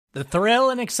The thrill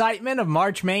and excitement of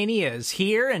March Mania is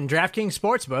here, and DraftKings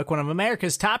Sportsbook, one of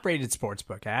America's top-rated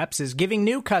sportsbook apps, is giving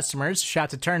new customers a shot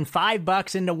to turn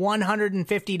 $5 into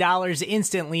 $150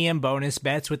 instantly in bonus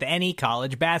bets with any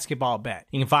college basketball bet.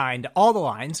 You can find all the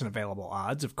lines and available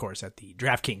odds, of course, at the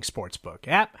DraftKings Sportsbook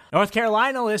app. North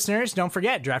Carolina listeners, don't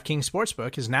forget, DraftKings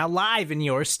Sportsbook is now live in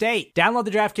your state. Download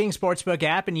the DraftKings Sportsbook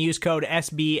app and use code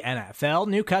SBNFL.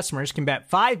 New customers can bet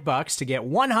 $5 to get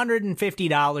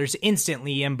 $150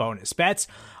 instantly in bonus bets,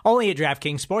 only at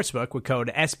DraftKings Sportsbook with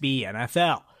code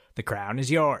SBNFL. The crown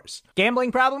is yours.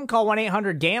 Gambling problem? Call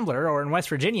 1-800-GAMBLER, or in West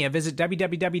Virginia, visit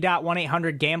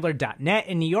www.1800gambler.net.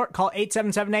 In New York, call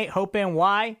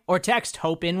 8778-HOPE-NY or text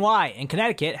HOPE-NY. In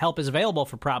Connecticut, help is available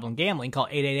for problem gambling. Call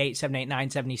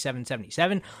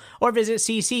 888-789-7777 or visit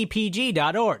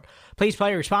ccpg.org. Please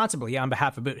play responsibly on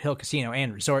behalf of Boot Hill Casino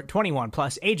and Resort. 21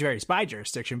 plus, age varies by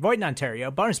jurisdiction. Void in Ontario.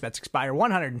 Bonus bets expire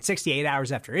 168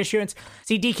 hours after issuance.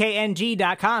 See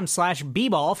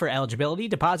dkng.com/bball for eligibility,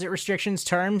 deposit restrictions,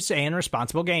 terms, and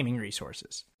responsible gaming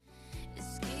resources.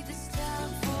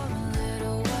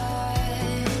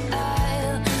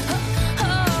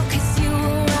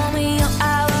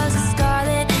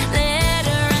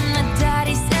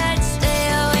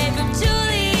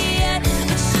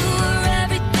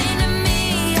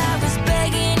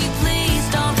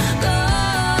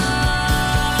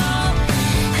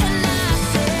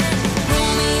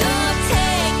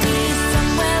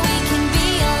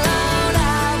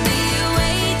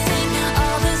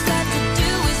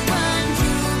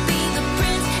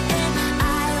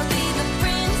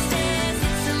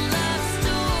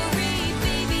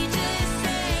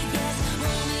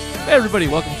 Hey everybody,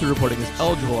 welcome to Reporting is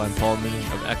Eligible. I'm Paul Minion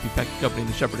of Acme Packing Company and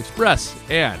the Shepherd Express.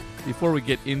 And before we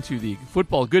get into the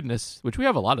football goodness, which we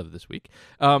have a lot of this week,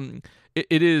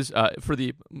 it is for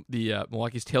the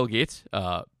Milwaukee's Tailgate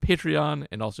Patreon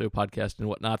and also podcast and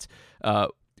whatnot.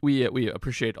 We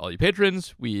appreciate all you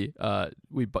patrons. We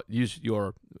use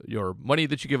your money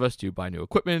that you give us to buy new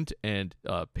equipment and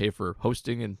pay for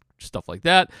hosting and stuff like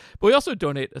that. But we also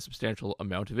donate a substantial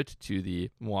amount of it to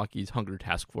the Milwaukee's Hunger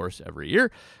Task Force every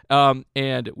year.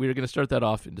 And we're going to start that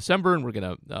off in December, and we're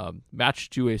going to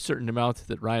match to a certain amount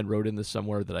that Ryan wrote in this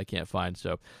somewhere that I can't find.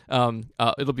 So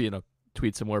it'll be in a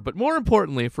tweet somewhere. But more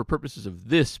importantly, for purposes of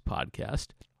this podcast,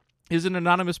 is an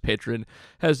anonymous patron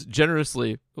has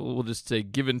generously, we'll just say,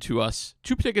 given to us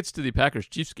 2 tickets to the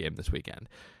Packers-Chiefs game this weekend.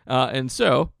 And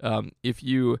so if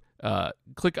you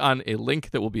click on a link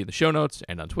that will be in the show notes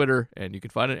and on Twitter, and you can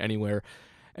find it anywhere,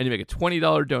 and you make a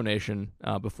 $20 donation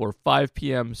before 5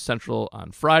 p.m. Central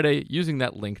on Friday using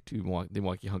that link to the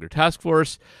Milwaukee Hunger Task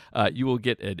Force, you will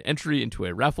get an entry into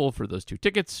a raffle for those 2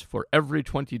 tickets for every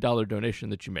 $20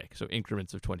 donation that you make. So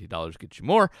increments of $20 get you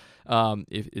more.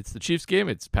 If it's the Chiefs game,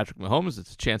 it's Patrick Mahomes.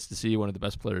 It's a chance to see one of the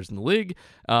best players in the league.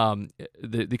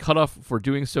 The cutoff for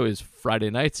doing so is Friday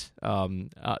night,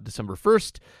 December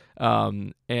 1st.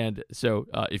 And so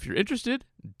if you're interested,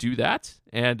 do that,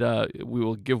 and we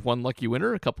will give one lucky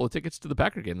winner a couple of tickets to the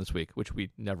Packer game this week, which we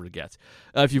never get.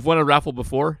 If you've won a raffle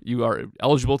before, you are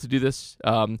eligible to do this.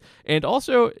 And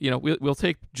also, we'll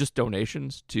take just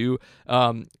donations too.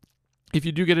 If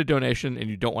you do get a donation and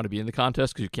you don't want to be in the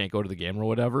contest because you can't go to the game or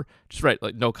whatever, just write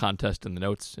like no contest in the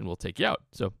notes and we'll take you out.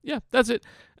 So yeah, that's it.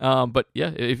 But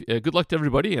yeah, good luck to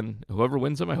everybody, and whoever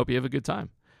wins them, I hope you have a good time.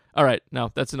 All right, now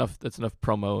that's enough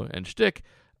promo and shtick.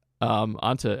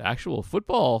 On to actual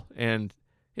football. And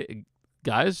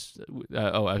guys,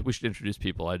 we should introduce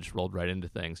people. I just rolled right into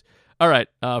things. All right,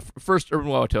 first, Urban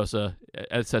Wauwatosa,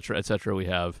 et cetera, we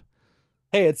have.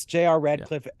 Hey, it's J.R.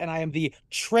 Radcliffe, and I am the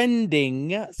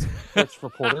trending sports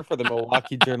reporter for the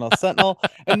Milwaukee Journal-Sentinel,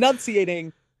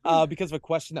 enunciating because of a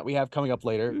question that we have coming up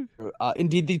later.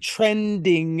 Indeed, the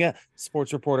trending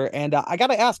sports reporter. And I got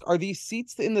to ask, are these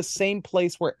seats in the same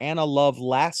place where Anna Love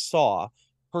last saw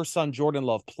her son Jordan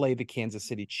Love play the Kansas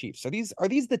City Chiefs? Are these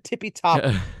the tippy top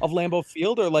of Lambeau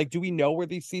Field, or do we know where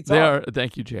these seats are? They are.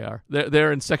 Thank you, JR.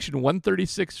 They're in section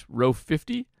 136, row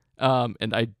 50.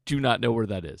 And I do not know where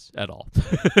that is at all.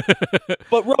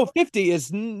 But row 50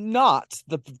 is not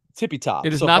the tippy top.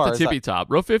 It is not the tippy top.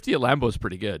 Row 50 at Lambeau is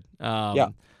pretty good. Yeah.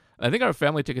 I think our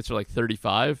family tickets are like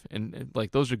 35, and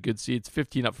like those are good seats.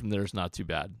 15 up from there is not too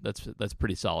bad. That's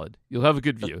pretty solid. You'll have a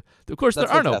good view. Of course, there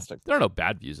are no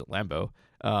bad views at Lambeau.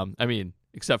 I mean,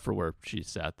 except for where she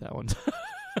sat that one.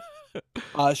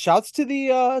 Shouts to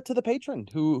the patron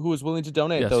who was willing to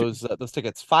donate those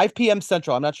tickets. 5 p.m.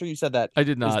 Central. I'm not sure you said that. I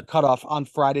did not. Cut off on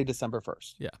Friday, December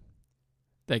 1st. Yeah.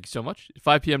 Thank you so much.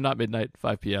 5 p.m., not midnight.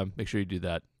 5 p.m. Make sure you do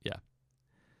that. Yeah.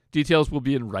 Details will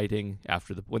be in writing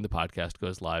after when the podcast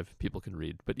goes live. People can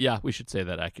read. But yeah, we should say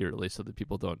that accurately so that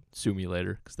people don't sue me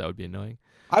later, because that would be annoying.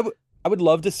 I would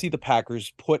love to see the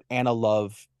Packers put Anna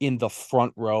Love in the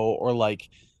front row, or like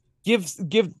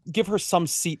give her some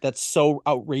seat that's so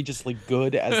outrageously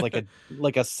good as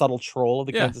like a subtle troll of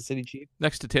the Kansas City Chiefs.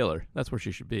 Next to Taylor. That's where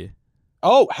she should be.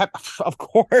 Oh, of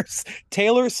course.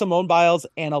 Taylor, Simone Biles,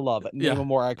 Anna Love. Name a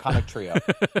more iconic trio.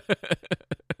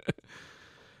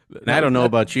 And I don't know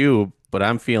about you, but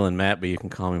I'm feeling Matt, but you can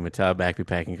call me Matab, Acme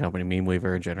Packing Company, Meme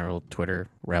Weaver, General, Twitter,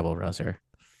 Rebel Rouser.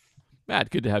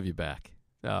 Matt, good to have you back.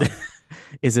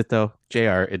 Is it though?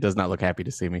 JR, it does not look happy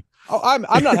to see me. Oh,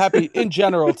 I'm not happy in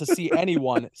general to see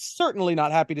anyone. Certainly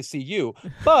not happy to see you.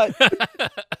 But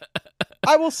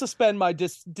I will suspend my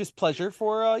displeasure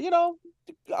for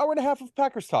hour and a half of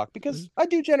Packers talk, because I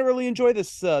do generally enjoy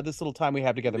this little time we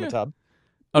have together, Matab.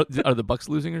 Are the Bucks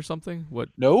losing or something? What?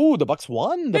 No, the Bucks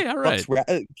won. The all right.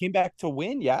 Bucks came back to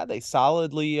win. Yeah, they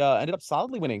solidly ended up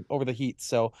solidly winning over the Heat.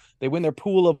 So they win their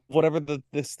pool of whatever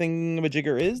this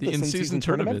thingamajigger is. The in-season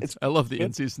tournament. I love the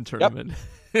in-season tournament.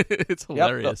 Yep. It's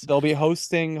hilarious. Yep. They'll be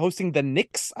hosting the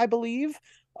Knicks, I believe,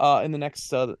 in the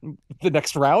next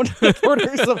round.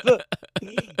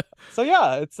 So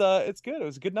yeah, it's good. It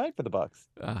was a good night for the Bucks.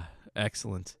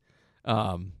 Excellent.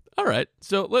 All right,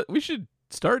 so we should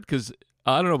start, because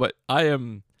I don't know, but I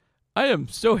am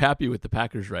so happy with the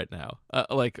Packers right now,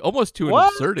 like almost to an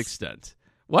absurd extent.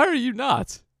 Why are you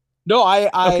not? No,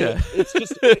 Okay. It's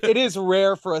just it is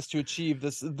rare for us to achieve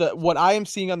this. What I am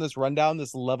seeing on this rundown,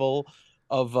 this level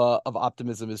of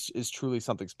optimism is truly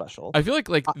something special. I feel like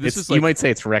this is like, you might say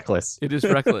it's reckless. It is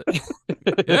reckless.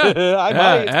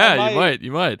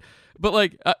 You might. But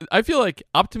like I feel like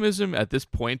optimism at this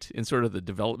point in sort of the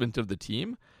development of the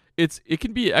team, it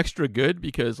can be extra good,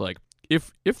 because like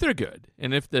if they're good,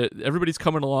 and if everybody's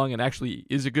coming along and actually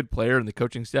is a good player, and the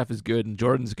coaching staff is good, and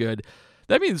Jordan's good,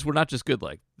 that means we're not just good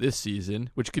like this season,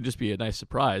 which could just be a nice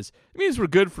surprise. It means we're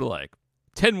good for like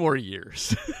 10 more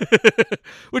years,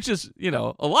 which is,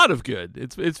 a lot of good.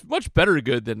 It's much better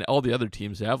good than all the other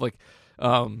teams have. Like,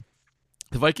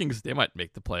 the Vikings, they might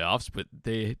make the playoffs, but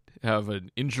they have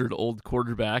an injured old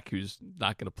quarterback who's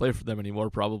not going to play for them anymore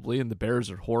probably, and the Bears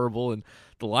are horrible, and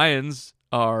the Lions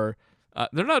are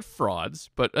they're not frauds,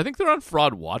 but I think they're on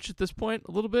fraud watch at this point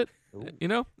a little bit.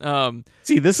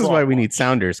 See, this is why we need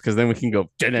sounders, because then we can go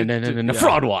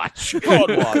fraud watch.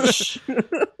 Fraud watch.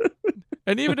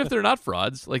 And even if they're not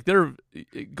frauds, like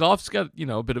Goff's got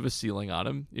a bit of a ceiling on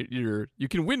him. You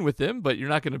can win with him, but you're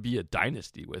not going to be a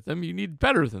dynasty with him. You need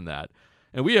better than that.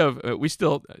 And we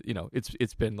still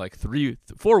it's been like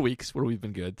 4 weeks where we've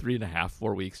been good, 3.5,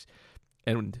 4 weeks,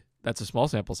 and that's a small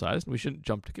sample size, and we shouldn't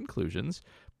jump to conclusions.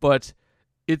 But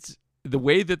it's the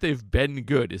way that they've been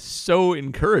good is so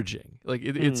encouraging. Like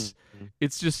it's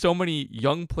just so many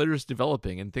young players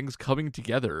developing and things coming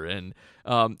together, and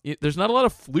there's not a lot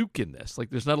of fluke in this. Like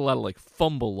there's not a lot of like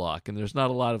fumble luck, and there's not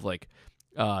a lot of like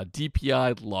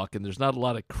DPI luck, and there's not a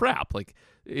lot of crap. Like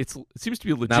it seems to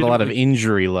be legitimate. Not a lot of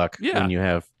injury luck when you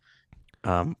have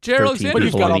Jared Alexander, but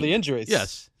he's got all the injuries.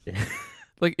 Yes.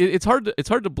 Like it's hard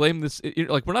to blame this.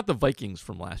 Like we're not the Vikings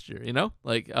from last year,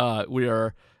 Like we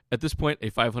are at this point a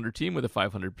 500 team with a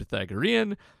 500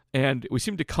 Pythagorean, and we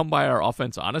seem to come by our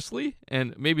offense honestly,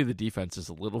 and maybe the defense is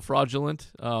a little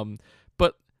fraudulent.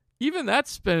 But even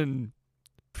that's been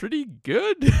pretty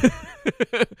good.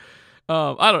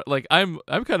 I'm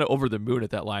kind of over the moon at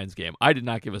that Lions game. I did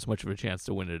not give us much of a chance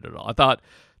to win it at all. I thought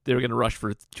they were going to rush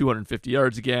for 250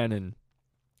 yards again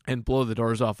and blow the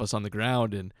doors off us on the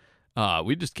ground, and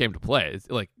we just came to play. It's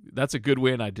like that's a good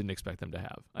win I didn't expect them to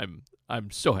have. I'm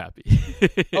so happy.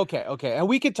 Okay. And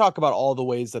we could talk about all the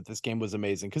ways that this game was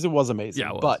amazing, because it was amazing. Yeah,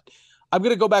 it was. But I'm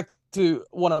going to go back to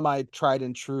one of my tried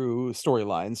and true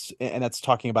storylines, and that's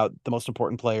talking about the most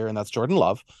important player, and that's Jordan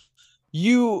Love.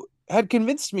 You had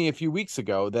convinced me a few weeks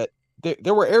ago that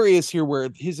there were areas here where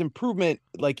his improvement,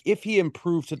 like if he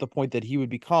improved to the point that he would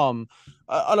become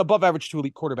an above average to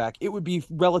elite quarterback, it would be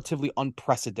relatively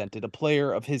unprecedented. A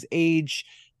player of his age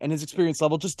and his experience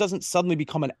level just doesn't suddenly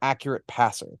become an accurate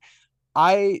passer.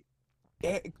 I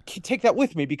take that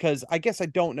with me, because I guess I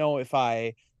don't know if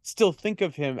I still think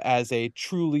of him as a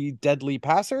truly deadly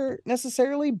passer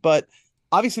necessarily, but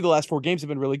obviously the last 4 games have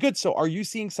been really good. So are you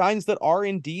seeing signs that are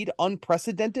indeed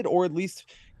unprecedented, or at least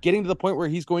getting to the point where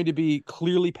he's going to be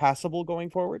clearly passable going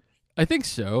forward? I think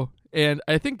so. And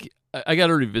I think I got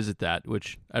to revisit that,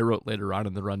 which I wrote later on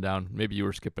in the rundown. Maybe you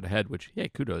were skipping ahead, which, hey,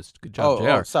 kudos. Good job, JR.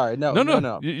 Oh, sorry.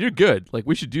 No. You're good. Like,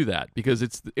 we should do that because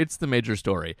it's the major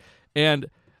story. And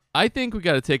I think we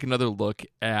got to take another look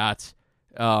at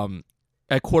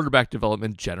quarterback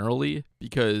development generally,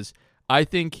 because I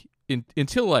think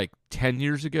until like 10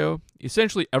 years ago,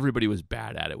 essentially everybody was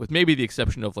bad at it, with maybe the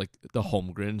exception of like the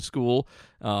Holmgren school.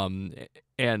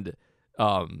 And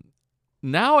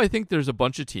now I think there's a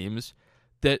bunch of teams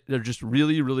that they're just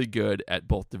really, really good at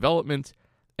both development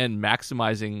and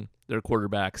maximizing their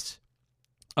quarterbacks'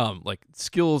 like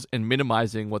skills and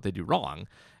minimizing what they do wrong.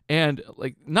 And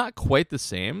like not quite the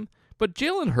same, but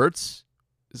Jalen Hurts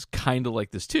is kind of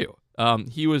like this too.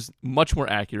 He was much more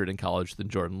accurate in college than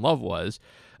Jordan Love was.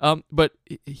 But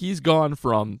he's gone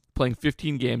from playing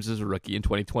 15 games as a rookie in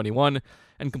 2021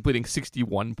 and completing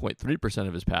 61.3%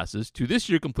 of his passes to this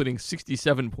year completing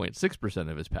 67.6%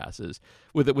 of his passes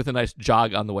with a nice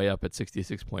jog on the way up at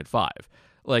 66.5.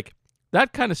 Like,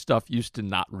 that kind of stuff used to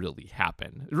not really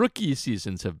happen. Rookie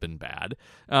seasons have been bad,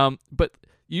 but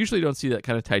you usually don't see that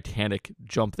kind of titanic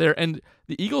jump there. And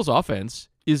the Eagles' offense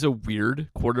is a weird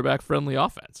quarterback-friendly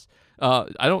offense.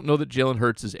 I don't know that Jalen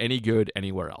Hurts is any good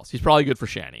anywhere else. He's probably good for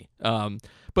Shanny.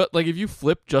 But like if you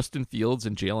flip Justin Fields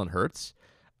and Jalen Hurts,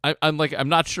 I'm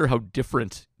not sure how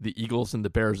different the Eagles and the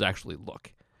Bears actually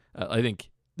look. I think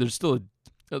there's still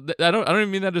I don't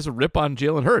even mean that as a rip on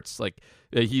Jalen Hurts. Like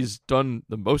he's done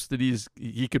the most that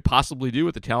he could possibly do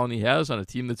with the talent he has on a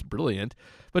team that's brilliant.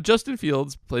 But Justin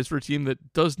Fields plays for a team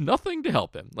that does nothing to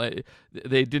help him. Like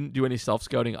they didn't do any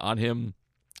self-scouting on him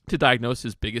to diagnose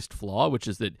his biggest flaw, which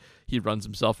is that he runs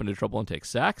himself into trouble and takes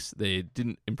sacks. They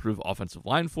didn't improve offensive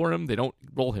line for him. They don't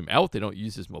roll him out. They don't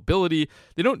use his mobility.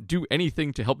 They don't do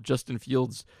anything to help Justin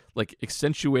Fields like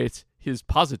accentuate his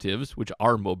positives, which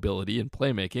are mobility and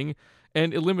playmaking,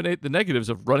 and eliminate the negatives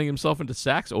of running himself into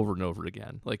sacks over and over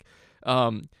again. Like,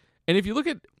 and if you look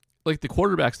at like the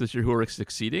quarterbacks this year who are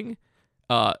succeeding,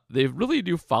 they really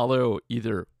do follow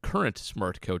either current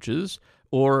smart coaches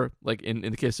or, like in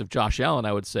the case of Josh Allen,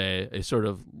 I would say a sort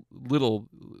of little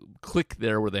click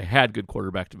there where they had good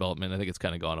quarterback development. I think it's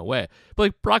kind of gone away. But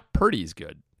like Brock Purdy's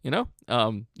good, you know?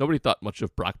 Nobody thought much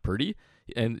of Brock Purdy,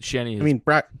 and Shanny has... I mean,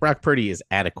 Brock Purdy is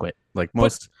adequate. Like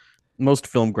most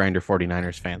film grinder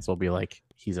 49ers fans will be like,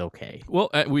 he's okay. Well,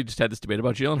 we just had this debate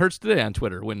about Jalen Hurts today on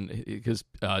Twitter because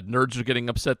nerds are getting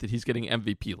upset that he's getting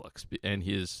MVP looks and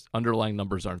his underlying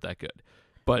numbers aren't that good.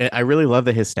 But I really love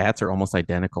that his stats are almost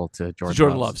identical to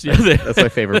Jordan Love's. Yeah, that's my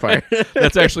favorite part.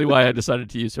 That's actually why I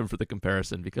decided to use him for the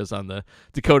comparison, because on the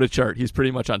Dakota chart, he's pretty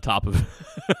much on top of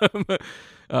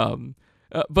him.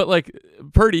 But like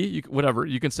Purdy, whatever,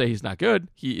 you can say he's not good.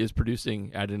 He is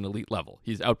producing at an elite level.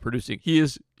 He's outproducing. He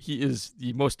is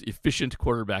the most efficient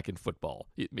quarterback in football.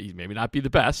 He maybe not be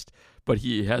the best, but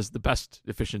he has the best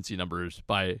efficiency numbers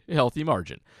by a healthy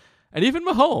margin. And even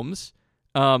Mahomes,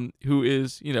 who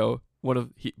is,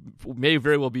 he may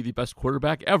very well be the best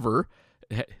quarterback ever,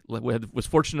 was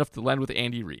fortunate enough to land with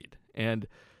Andy Reid. And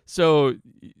so,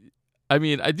 I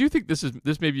mean, I do think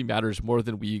this maybe matters more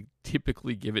than we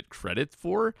typically give it credit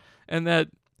for, and that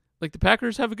like the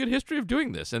Packers have a good history of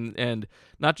doing this, and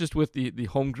not just with the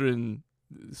Holmgren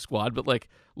squad, but like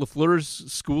LaFleur's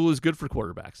school is good for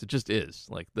quarterbacks. It just is.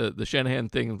 Like the Shanahan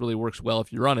thing really works well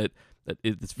if you run it.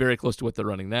 It's very close to what they're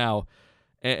running now.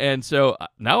 And so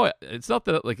now it's not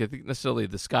that like I think necessarily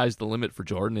the sky's the limit for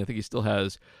Jordan. I think he still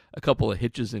has a couple of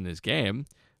hitches in his game,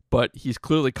 but he's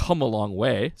clearly come a long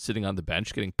way sitting on the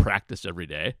bench, getting practice every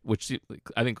day, which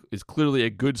I think is clearly a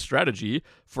good strategy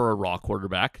for a raw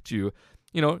quarterback to,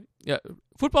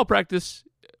 football practice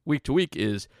week to week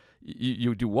is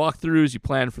you do walkthroughs, you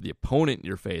plan for the opponent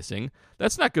you're facing.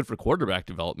 That's not good for quarterback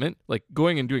development. Like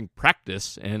going and doing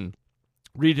practice and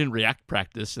read and react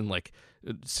practice and like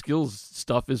skills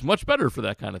stuff is much better for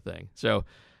that kind of thing. So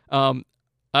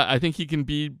I think he can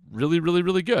be really, really,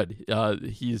 really good.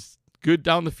 He's good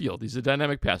down the field. He's a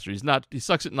dynamic passer. He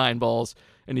sucks at 9 balls,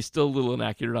 and he's still a little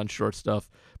inaccurate on short stuff,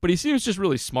 but he seems just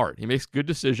really smart. He makes good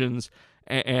decisions,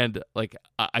 and like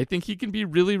I think he can be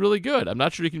really, really good. I'm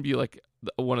not sure he can be like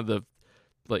one of the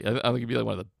I don't think he'd be like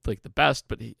one of the best,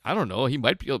 but I don't know. He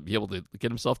might be able to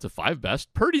get himself to 5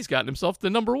 best. Purdy's gotten himself to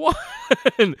number 1.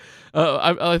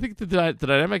 I think the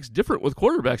dynamic's different with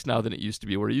quarterbacks now than it used to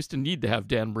be, where you used to need to have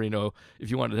Dan Marino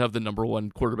if you wanted to have the number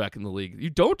 1 quarterback in the league. You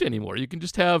don't anymore. You can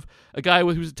just have a guy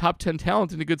who's a top 10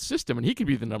 talent in a good system, and he can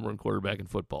be the number 1 quarterback in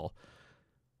football.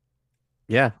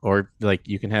 Yeah, or like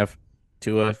you can have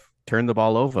Tua turn the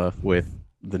ball over with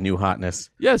the new hotness.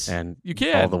 Yes, and you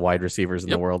can. All the wide receivers in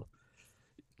the world.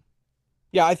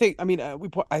 Yeah, I feel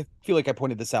like I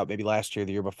pointed this out maybe last year,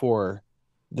 the year before.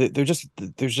 There's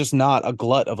just not a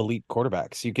glut of elite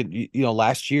quarterbacks. You could,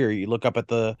 last year you look up at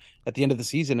the end of the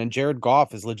season, and Jared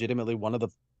Goff is legitimately one of the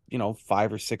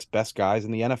 5 or 6 best guys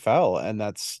in the NFL, and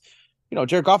that's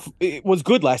Jared Goff was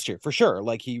good last year for sure.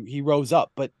 Like he rose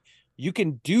up, but you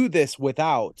can do this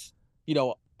without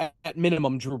at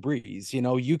minimum Drew Brees.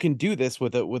 You can do this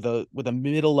with a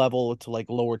middle level to like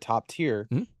lower top tier.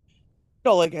 Mhm.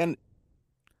 And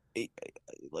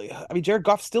I mean, Jared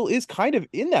Goff still is kind of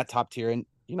in that top tier, and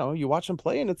you watch him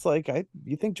play, and it's like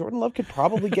you think Jordan Love could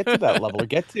probably get to that level or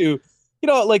get to,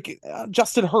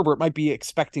 Justin Herbert might be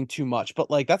expecting too much, but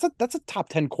like that's a top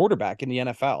 10 quarterback in the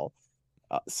NFL.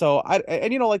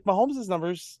 Like Mahomes'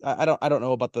 numbers, I don't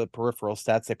know about the peripheral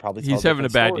stats. They probably tell He's having a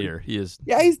different bad story. year. He is.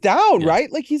 Yeah, he's down, Yeah.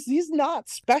 right? Like he's not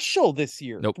special this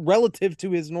year, Nope. relative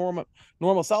to his normal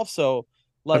self. So,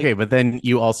 like, Okay, but then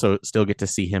you also still get to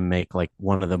see him make like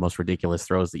one of the most ridiculous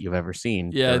throws that you've ever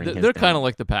seen. Yeah, during his they're kind down. of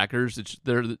like the Packers.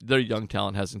 Their young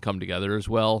talent hasn't come together as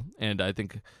well, and I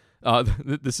think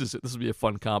this will be a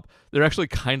fun comp. They're actually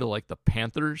kind of like the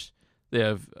Panthers. They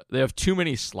have too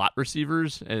many slot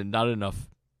receivers and not enough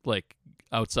like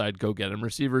outside go get 'em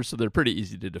receivers, so they're pretty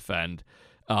easy to defend.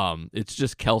 It's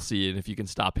just Kelsey, and if you can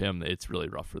stop him, it's really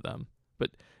rough for them.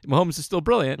 But Mahomes is still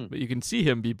brilliant, but you can see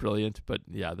him be brilliant. But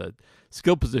yeah, the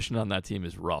skill position on that team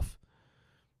is rough.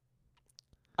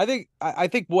 I think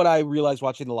what I realized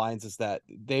watching the Lions is that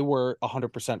they were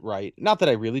 100% right. Not that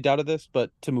I really doubted this,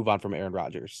 but to move on from Aaron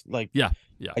Rodgers. Like, Yeah.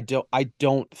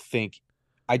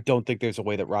 I don't think there's a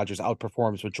way that Rodgers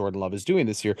outperforms what Jordan Love is doing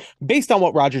this year based on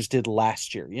what Rodgers did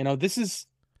last year. This is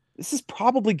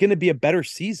probably going to be a better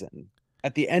season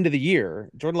at the end of the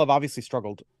year. Jordan Love obviously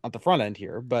struggled at the front end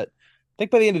here, but I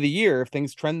think by the end of the year, if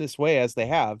things trend this way as they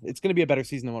have, it's going to be a better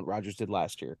season than what Rodgers did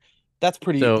last year. That's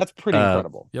pretty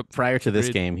incredible. Yep. Prior to this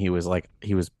Agreed. game, he was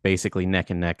basically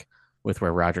neck and neck with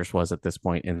where Rodgers was at this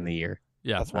point in the year.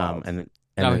 Yeah. That's wild. And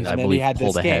Now then he's- I and then he believe had this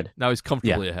pulled game. ahead. Now he's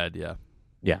comfortably ahead. Yeah.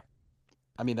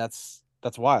 I mean, that's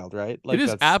wild, right? Like, It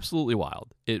is that's absolutely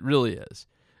wild. It really is.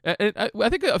 And I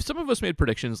think some of us made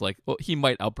predictions like, well, he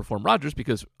might outperform Rodgers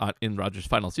because in Rodgers'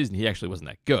 final season, he actually wasn't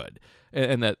that good,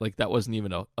 and that like that wasn't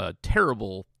even a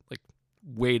terrible like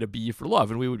way to be for Love,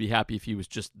 and we would be happy if he was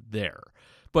just there.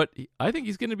 But I think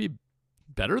he's going to be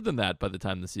better than that by the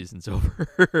time the season's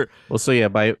over. Well, so yeah,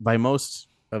 by most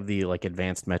of the like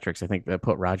advanced metrics, I think that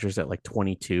put Rodgers at like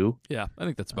 22 Yeah, I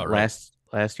think that's about right.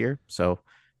 last year. So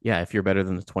yeah, if you're better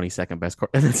than the 22nd best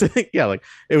and that's, I think, yeah, like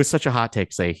it was such a hot take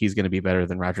to say he's going to be better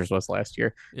than Rodgers was last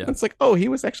year. Yeah. And it's like, oh, he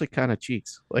was actually kind of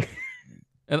cheeks. Like,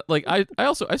 And like I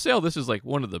say all this is like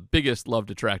one of the biggest Love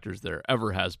detractors there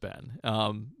ever has been.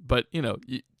 But you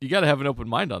got to have an open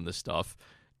mind on this stuff,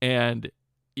 and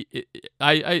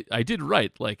I did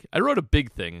write, like I wrote a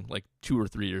big thing like 2 or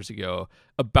 3 years ago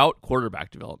about quarterback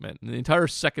development, and the entire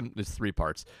second is 3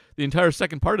 parts. The entire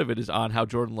second part of it is on how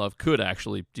Jordan Love could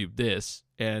actually do this,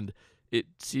 and it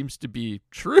seems to be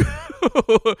true.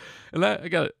 And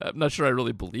I'm not sure I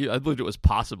really believed it was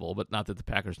possible, but not that the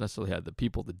Packers necessarily had the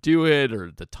people to do it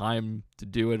or the time to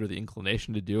do it or the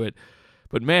inclination to do it.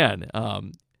 But man,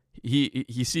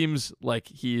 he seems like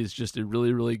he is just a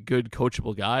really, really good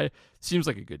coachable guy. Seems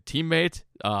like a good teammate.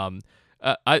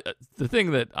 The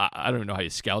thing that I don't even know how you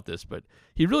scout this, but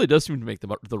he really does seem to make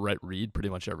the right read pretty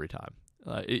much every time.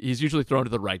 He's usually thrown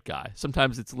to the right guy.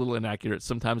 Sometimes it's a little inaccurate.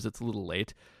 Sometimes it's a little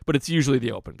late, but it's usually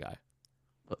the open guy.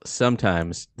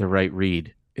 sometimes the right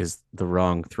read is the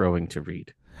wrong throwing to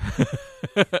read.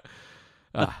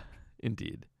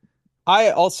 Indeed.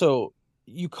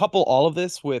 You couple all of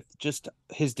this with just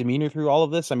his demeanor through all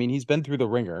of this. I mean, he's been through the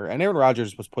ringer, and Aaron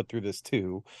Rodgers was put through this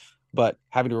too, but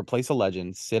having to replace a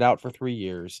legend, sit out for 3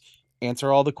 years,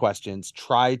 answer all the questions,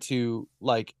 try to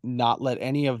not let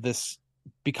any of this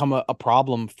become a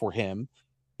problem for him.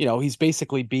 You know, he's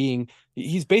basically the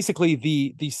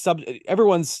sub.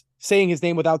 Everyone's saying his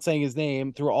name without saying his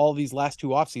name through all these last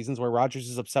 2 off seasons where Rodgers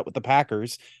is upset with the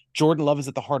Packers. Jordan Love is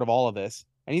at the heart of all of this.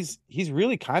 And he's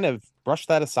really kind of brushed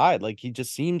that aside. Like, he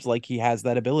just seems like he has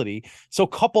that ability. So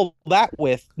couple that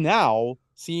with now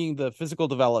seeing the physical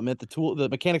development, the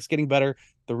mechanics getting better,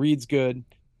 the read's good.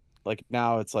 Like,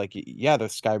 now it's like, yeah,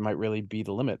 this guy might really be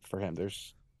the limit for him.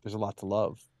 There's a lot to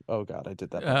love. Oh God, I did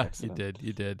that by accident.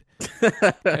 You did.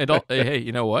 And hey,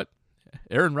 you know what?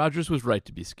 Aaron Rodgers was right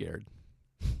to be scared.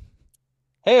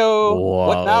 Hey-o, Whoa.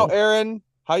 what now, Aaron?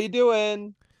 How you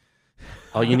doing?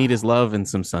 All you need is love and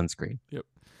some sunscreen. Yep.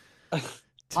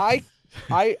 I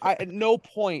at no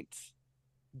point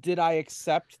did I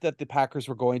accept that the Packers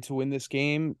were going to win this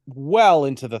game well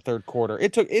into the third quarter.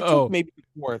 It took maybe the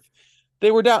fourth.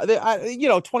 They were down,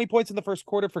 20 points in the first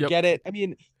quarter. Forget it. I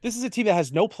mean, this is a team that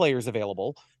has no players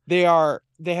available. They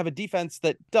have a defense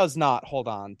that does not hold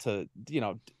on to,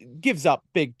 gives up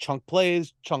big chunk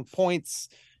plays, chunk points.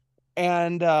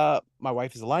 And my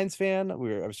wife is a Lions fan. I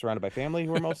was surrounded by family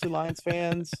who are mostly Lions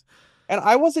fans. And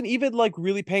I wasn't even like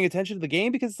really paying attention to the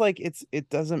game because like it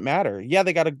doesn't matter. Yeah,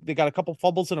 they got a couple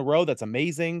fumbles in a row. That's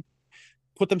amazing.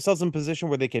 Put themselves in a position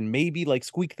where they can maybe like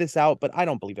squeak this out, but I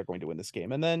don't believe they're going to win this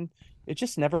game. And then it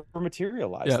just never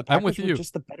materialized. Yeah, the Packers I'm with were you.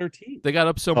 just the better team. They got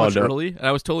up so much early, and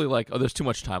I was totally like, "Oh, there's too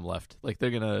much time left. Like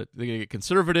they're gonna get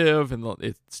conservative,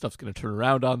 and stuff's gonna turn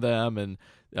around on them, and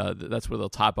that's where they'll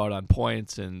top out on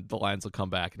points, and the Lions will come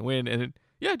back and win." And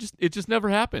it just never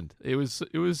happened. It was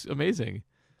amazing.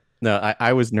 No,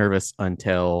 I was nervous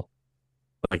until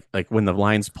like when the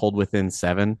Lions pulled within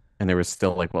 7, and there was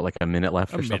still like a minute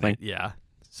left or something. Yeah.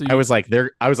 So I was like,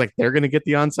 they're gonna get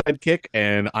the onside kick,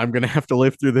 and I'm gonna have to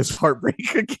live through this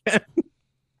heartbreak again.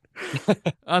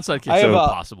 Onside kicks are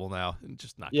impossible now.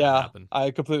 Just not gonna happen.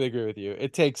 I completely agree with you.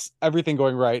 It takes everything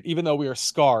going right, even though we are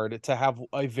scarred to have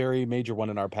a very major one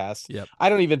in our past. Yep. I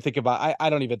don't even think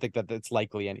that it's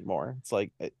likely anymore. It's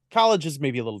like college is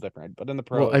maybe a little different, but in the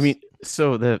pros. Well, I mean,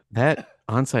 so that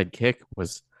onside kick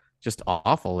was just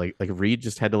awful. Like Reed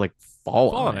just had to like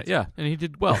fall on it. Yeah, and he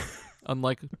did well.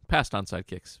 Unlike past onside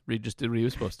kicks, Reed just did what he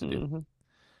was supposed to do. Mm-hmm.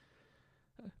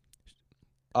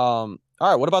 All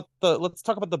right. What about let's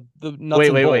talk about the nuts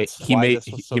and bolts. He made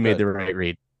the right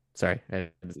read. Sorry,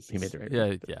 he made the right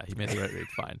read. Yeah, he made the right read.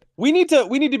 Fine. We need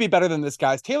to be better than this,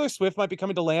 guys. Taylor Swift might be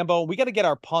coming to Lambeau. We got to get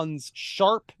our puns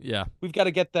sharp. Yeah, we've got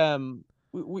to get them.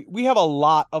 We have a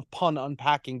lot of pun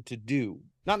unpacking to do.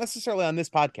 Not necessarily on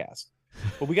this podcast,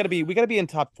 but we got to be in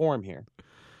top form here.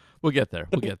 We'll get there.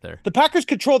 The Packers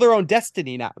control their own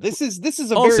destiny now. This is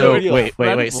a also, very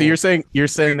wait. So you're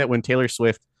saying that when Taylor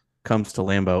Swift comes to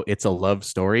Lambeau, it's a love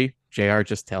story? JR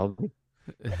just tell me.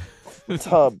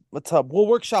 Tub. We'll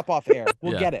workshop off air.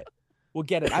 We'll get it.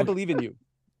 I believe in you.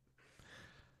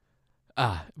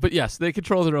 But yes, they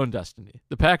control their own destiny.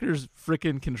 The Packers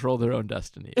freaking control their own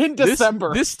destiny. In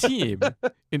December. This team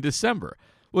in December.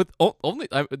 With only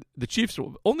the Chiefs,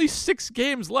 only 6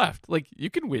 games left. Like you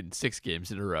can win 6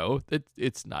 games in a row.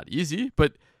 It's not easy,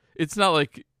 but it's not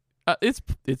like it's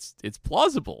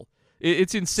plausible.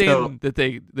 It's insane that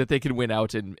they can win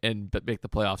out and make the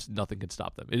playoffs. Nothing can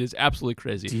stop them. It is absolutely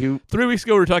crazy. 3 weeks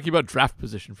ago, we were talking about draft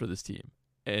position for this team,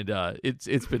 and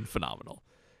it's been phenomenal.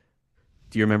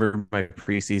 Do you remember my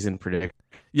preseason prediction?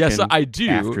 Yes, I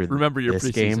do remember your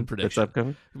preseason prediction. That's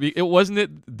upcoming. It wasn't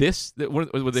it this that were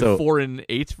they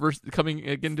 4-8 versus coming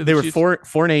again to the They Chiefs? were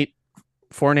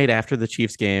 4-8 after the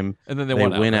Chiefs game, and then they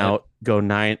win out, go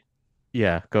 9-8,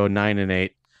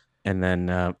 and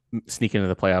then sneak into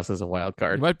the playoffs as a wild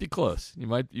card. You might be close. You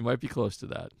might be close to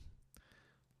that.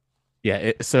 Yeah.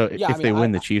 If they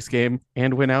win the Chiefs game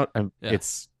and win out,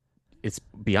 it's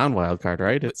beyond wild card,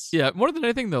 right? It's more than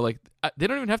anything though. Like they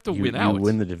don't even have to win out.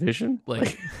 Win the division.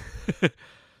 Like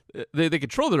they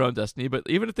control their own destiny. But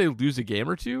even if they lose a game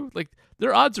or two, like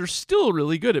their odds are still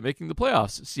really good at making the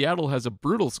playoffs. Seattle has a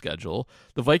brutal schedule.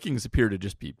 The Vikings appear to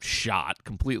just be shot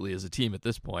completely as a team at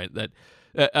this point. That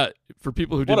for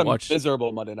people who didn't watch,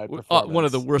 miserable Monday night performance. One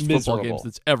of the worst football games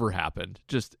that's ever happened.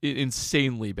 Just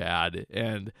insanely bad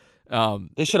and.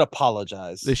 They should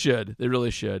apologize. They should. They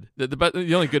really should.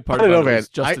 The only good part about it was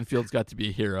Justin Fields got to be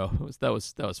a hero. That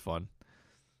was fun.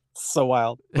 So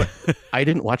wild. I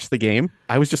didn't watch the game.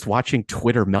 I was just watching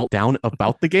Twitter meltdown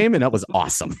about the game, and that was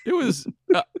awesome. It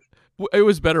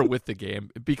was better with the game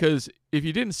because if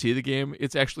you didn't see the game,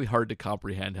 it's actually hard to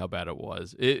comprehend how bad it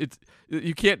was.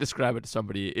 You can't describe it to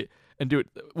somebody and do it.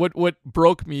 What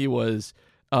broke me was.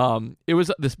 It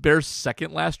was this Bears'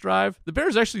 second last drive. The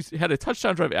Bears actually had a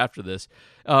touchdown drive after this.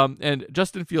 And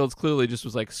Justin Fields clearly just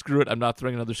was like, screw it, I'm not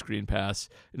throwing another screen pass.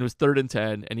 And it was 3rd and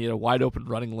 10, and he had a wide open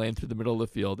running lane through the middle of the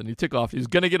field, and he took off. He was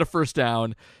going to get a first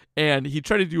down, and he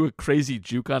tried to do a crazy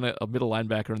juke on a middle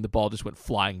linebacker, and the ball just went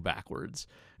flying backwards.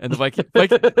 And the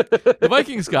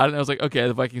Vikings got it, and I was like, okay,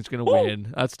 the Vikings are going to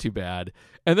win. That's too bad.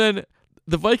 And then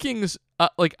the Vikings, I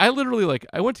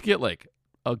went to get like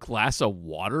a glass of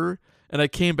water, and I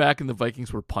came back and the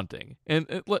Vikings were punting.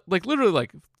 And literally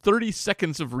 30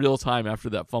 seconds of real time after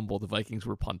that fumble, the Vikings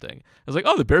were punting. I was like,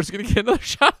 oh, the Bears are going to get another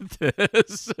shot at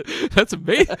this. That's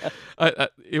amazing.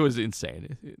 It was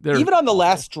insane. Even on the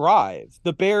last drive,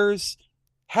 the Bears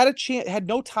had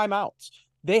no timeouts.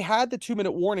 They had the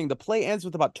 2-minute warning. The play ends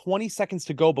with about 20 seconds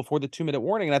to go before the 2-minute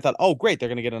warning. And I thought, oh, great, they're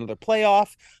going to get another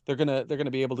playoff. They're going to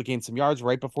be able to gain some yards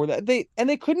right before that.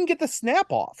 They couldn't get the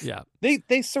snap off. Yeah.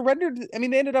 They surrendered. I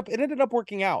mean, it ended up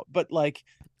working out, but like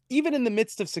even in the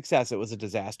midst of success, it was a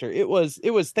disaster. It was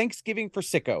Thanksgiving for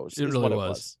sickos. It really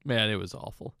was. Man, it was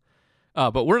awful.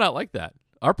 But we're not like that.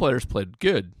 Our players played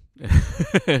good.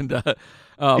 And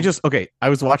I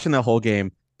was watching that whole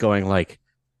game going like,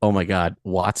 oh my God,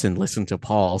 Watson listened to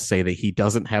Paul say that he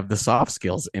doesn't have the soft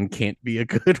skills and can't be a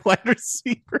good wide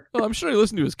receiver. Well, I'm sure he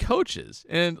listened to his coaches,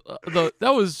 and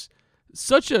that was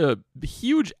such a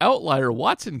huge outlier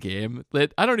Watson game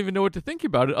that I don't even know what to think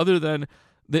about it other than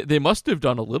they must have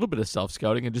done a little bit of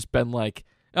self-scouting and just been like,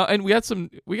 and we got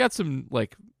some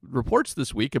like reports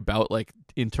this week about like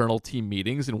internal team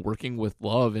meetings and working with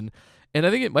Love, and I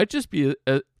think it might just be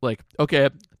like, okay,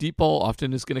 deep ball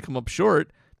often is going to come up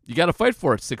short. You got to fight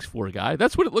for it, 6'4" guy.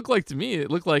 That's what it looked like to me.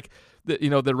 It looked like that,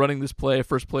 they're running this play,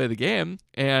 first play of the game,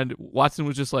 and Watson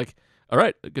was just like, all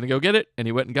right, gonna go get it, and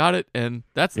he went and got it, and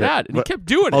that's that. And he kept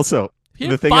doing it. Also, he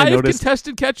had the thing 5 I noticed,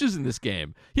 contested catches in this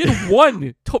game. He had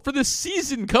 1 for the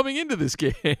season coming into this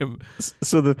game.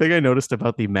 So the thing I noticed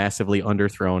about the massively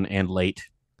underthrown and late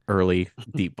early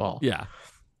deep ball, Yeah,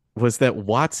 was that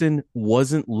Watson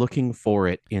wasn't looking for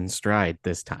it in stride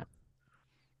this time.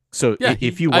 So Yeah,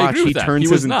 if you I watch, agree he with that. turns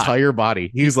He was his not. entire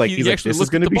body. He's like, he this actually is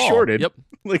looked going at to the be ball. shorted. Yep.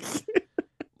 Like,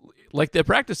 Like they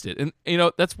practiced it. And,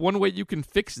 that's one way you can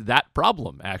fix that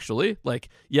problem, actually. Like,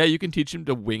 yeah, you can teach him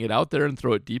to wing it out there and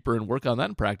throw it deeper and work on that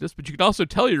in practice. But you can also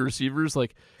tell your receivers,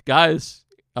 like, guys,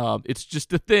 it's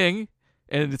just a thing,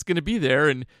 and it's going to be there,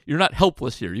 and you're not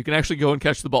helpless here. You can actually go and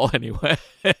catch the ball anyway.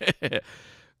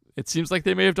 It seems like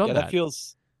they may have done that.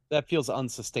 That feels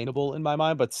unsustainable in my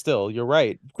mind, but still, you're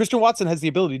right. Christian Watson has the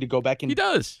ability to go back and He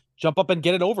does. jump up and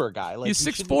get it over a guy. Like, He's he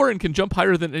 6'4" and can jump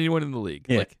higher than anyone in the league.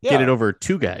 yeah, Like, get it over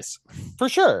 2 guys. For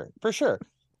sure.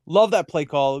 Love that play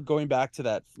call, going back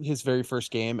to his very first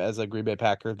game as a Green Bay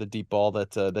Packer, the deep ball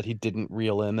that he didn't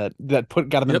reel in, that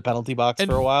got him in the penalty box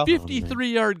and for a while.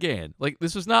 53-yard gain. Like,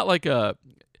 this was not like a.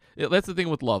 That's the thing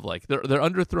with Love. Like, they're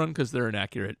underthrown because they're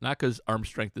inaccurate, not because arm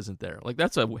strength isn't there. Like,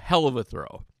 that's a hell of a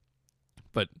throw.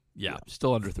 But yeah.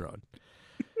 Still underthrown.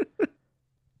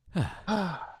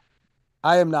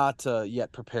 I am not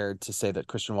yet prepared to say that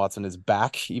Christian Watson is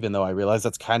back, even though I realize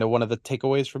that's kind of one of the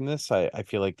takeaways from this. I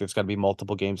feel like there's got to be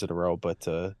multiple games in a row, but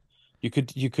you could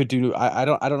do. I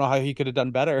don't know how he could have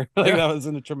done better. Like, that was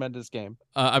in a tremendous game.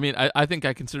 I mean, I think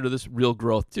I consider this real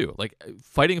growth too. Like,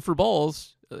 fighting for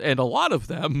balls, and a lot of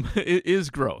them is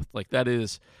growth. Like, that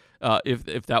is.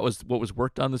 If that was what was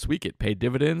worked on this week, it paid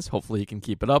dividends. Hopefully he can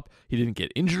keep it up. He didn't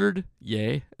get injured.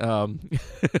 Yay.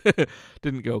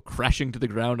 Didn't go crashing to the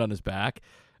ground on his back.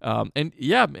 And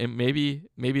yeah, maybe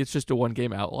it's just a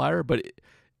 1-game outlier, but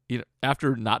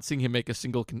after not seeing him make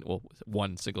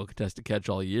one single contested catch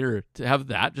all year, to have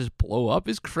that just blow up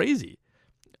is crazy.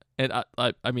 And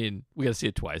I mean, we got to see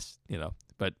it twice,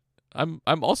 but I'm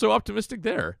also optimistic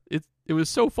there. It was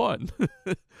so fun.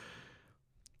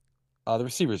 The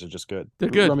receivers are just good. They're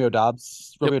good. Romeo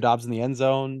Dobbs in the end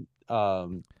zone.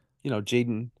 Jaden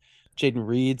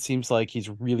Reed seems like he's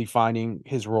really finding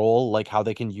his role, like how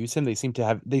they can use him. They seem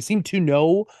to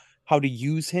know how to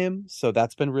use him. So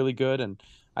that's been really good. And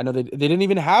I know they didn't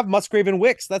even have Musgrave and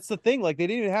Wicks. That's the thing. Like, they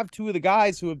didn't even have 2 of the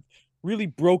guys who have really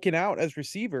broken out as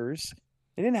receivers.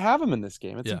 They didn't have them in this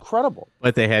game. It's incredible.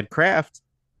 But they had Kraft.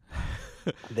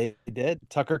 They did.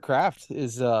 Tucker Kraft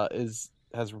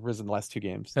has risen the last 2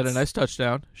 games. Had a nice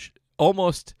touchdown.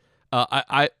 Almost.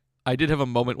 I did have a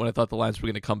moment when I thought the Lions were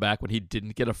going to come back when he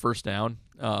didn't get a first down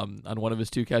on one of his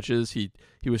 2 catches. He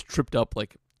was tripped up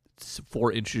like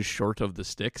 4 inches short of the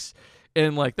sticks,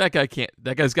 and like that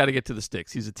guy's got to get to the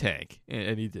sticks. He's a tank,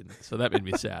 and he didn't. So that made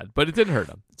me sad, but it didn't hurt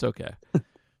him. It's okay.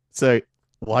 So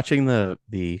watching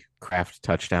the Kraft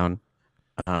touchdown,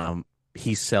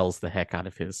 he sells the heck out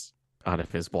of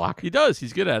his block. He does.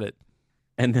 He's good at it.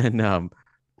 And then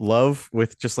Love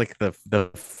with just like the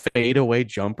fadeaway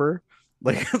jumper.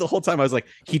 Like, the whole time I was like,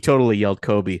 he totally yelled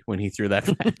Kobe when he threw that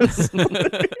pass.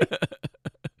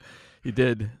 He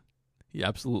did. He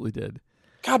absolutely did.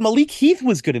 God, Malik Heath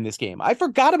was good in this game. I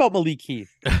forgot about Malik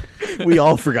Heath. We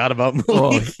all forgot about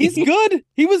Malik. He's good.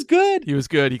 He was good. He was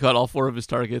good. He caught all 4 of his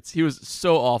targets. He was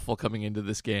so awful coming into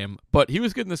this game, but he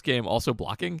was good in this game also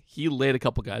blocking. He laid a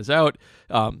couple guys out.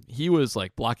 He was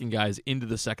like blocking guys into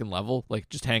the second level, like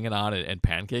just hanging on and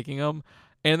pancaking them,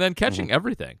 and then catching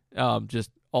everything. Just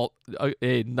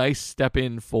a nice step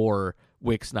in for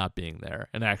Wicks not being there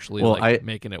and actually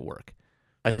making it work.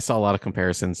 I saw a lot of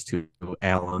comparisons to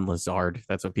Allen Lazard.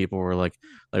 That's what people were like,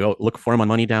 oh, look for him on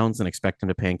money downs and expect him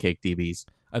to pancake DBs.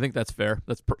 I think that's fair.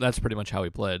 That's pretty much how he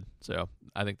played. So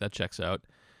I think that checks out.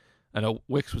 I know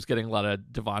Wicks was getting a lot of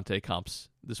Devontae comps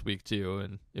this week too,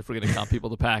 and if we're going to comp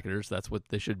people to Packers, that's what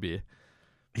they should be.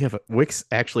 Yeah, but Wicks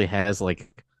actually has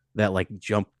like that like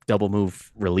jump double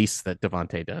move release that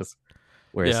Devontae does,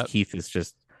 whereas Heath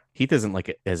isn't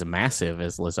like as massive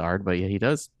as Lazard, but yeah, he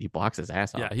does. He blocks his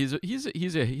ass off. Yeah,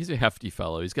 he's a hefty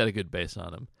fellow. He's got a good base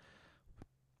on him.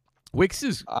 Wicks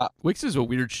is a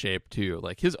weird shape too.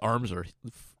 Like his arms are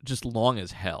just long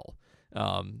as hell.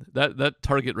 That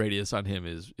target radius on him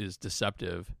is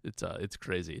deceptive. It's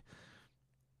crazy.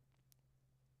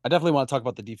 I definitely want to talk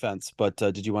about the defense, but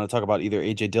did you want to talk about either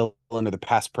AJ Dillon or the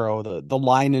pass pro, the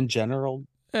line in general,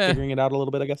 figuring it out a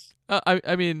little bit? I guess.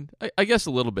 I mean, I guess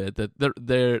a little bit that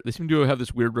they seem to have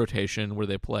this weird rotation where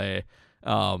they play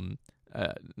Nijman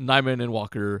and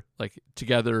Walker like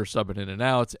together, subbing in and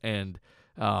out, and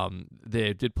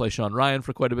they did play Sean Ryan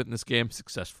for quite a bit in this game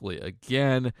successfully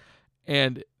again,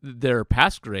 and their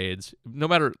pass grades,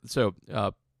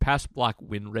 pass block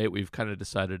win rate, we've kind of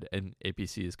decided in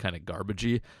APC is kind of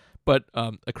garbagey, but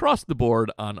across the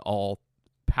board on all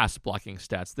pass blocking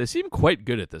stats, they seem quite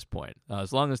good at this point,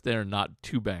 as long as they're not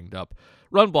too banged up.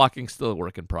 Run blocking still a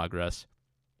work in progress,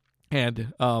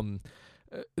 and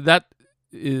that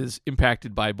is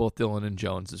impacted by both Dillon and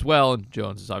Jones as well, and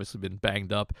Jones has obviously been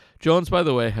banged up. Jones, by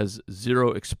the way, has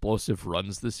 0 explosive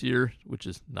runs this year, which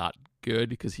is not good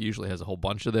because he usually has a whole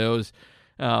bunch of those,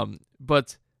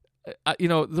 but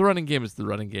the running game is the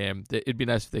running game. It'd be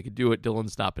nice if they could do it.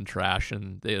 Dillon's not been trash,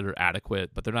 and they're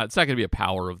adequate, but they're not. It's not going to be a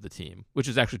power of the team, which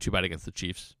is actually too bad against the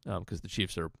Chiefs, because the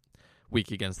Chiefs are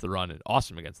weak against the run and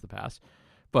awesome against the pass.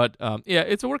 But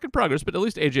it's a work in progress. But at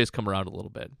least AJ's come around a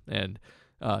little bit, and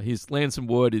he's laying some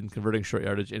wood and converting short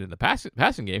yardage. And in the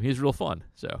passing game, he's real fun.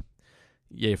 So,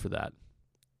 yay for that.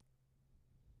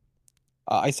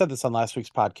 I said this on last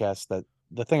week's podcast that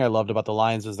the thing I loved about the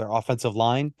Lions is their offensive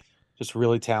line. Just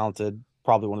really talented,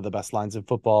 probably one of the best lines in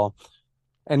football.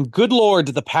 And good Lord,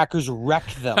 did the Packers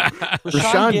wreck them.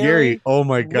 Rashawn Gary, oh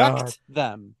my God. Wrecked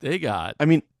them. They got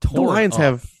the Lions up.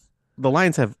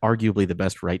 have arguably the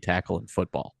best right tackle in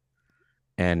football.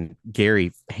 And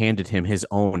Gary handed him his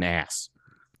own ass.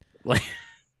 Like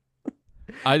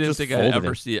I didn't think I'd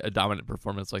ever see a dominant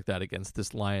performance like that against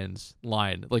this Lions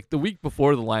line. Like the week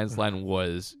before, the Lions line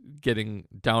was getting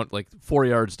down like 4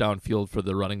 yards downfield for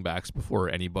the running backs before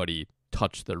anybody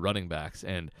touched their running backs,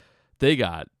 and they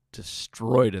got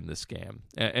destroyed in this game.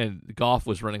 And Goff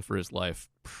was running for his life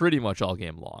pretty much all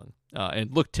game long,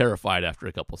 and looked terrified after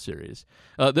a couple series.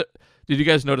 Did you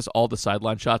guys notice all the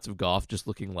sideline shots of Goff just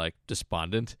looking like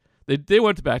despondent? They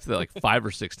went back to that like 5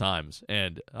 or 6 times,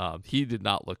 and he did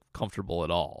not look comfortable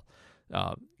at all.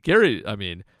 Gary, I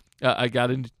mean, I got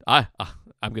in.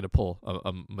 I'm going to pull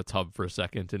a Matub for a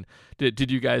second. And did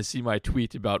you guys see my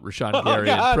tweet about Rashawn Gary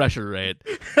and pressure rate?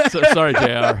 Sorry,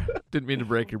 JR. Didn't mean to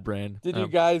break your brain. Did you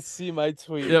guys see my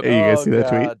tweet? Yep. Hey, you guys see that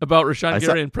tweet? About Rashawn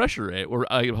Gary and pressure rate, where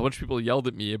a bunch of people yelled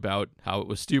at me about how it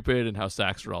was stupid and how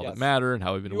sacks are all that matter and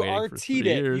how we've been waiting for 3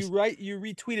 years. You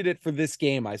retweeted it for this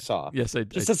game, I saw. Yes, I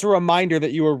just as a reminder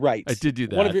that you were right. I did do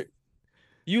that.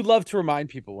 You love to remind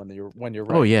people when you're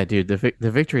right. Oh yeah, dude. The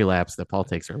victory laps that Paul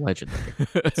takes are legendary.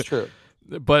 It's true.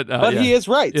 But he is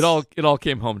right. It all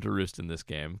came home to roost in this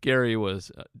game. Gary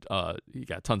was he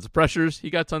got tons of pressures, he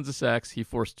got tons of sacks, he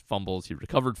forced fumbles, he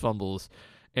recovered fumbles,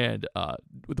 and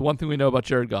the one thing we know about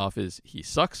Jared Goff is he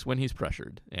sucks when he's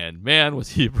pressured, and man was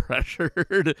he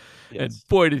pressured, and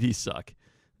boy did he suck.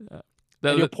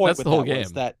 Your point that's with the whole that game.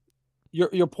 Was that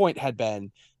your point had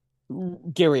been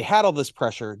Gary had all this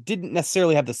pressure, didn't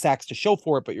necessarily have the sacks to show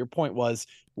for it, but your point was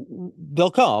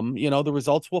they'll come, the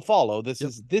results will follow.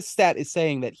 This stat is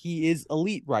saying that he is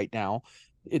elite right now.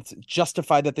 It's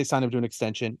justified that they signed him to an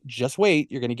extension. Just wait,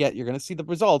 you're going to see the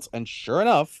results, and sure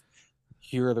enough,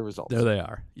 here are the results. There they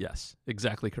are. Yes,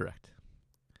 exactly correct.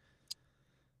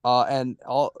 And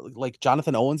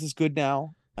Jonathan Owens is good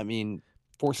now. I mean,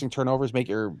 forcing turnovers,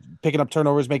 picking up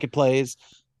turnovers, making plays.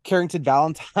 Carrington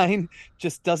Valentine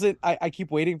just doesn't. I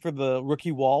keep waiting for the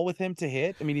rookie wall with him to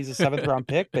hit. I mean, he's a 7th round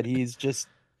pick, but he's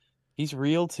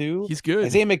real too. He's good.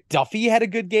 Isaiah McDuffie had a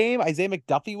good game. Isaiah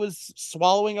McDuffie was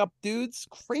swallowing up dudes.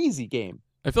 Crazy game.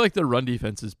 I feel like their run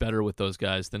defense is better with those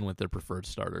guys than with their preferred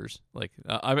starters. Like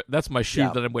that's my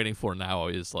shoe that I'm waiting for now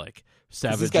is like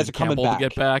Savage and Campbell to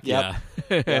get back. Yep.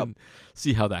 Yeah, and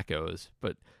see how that goes.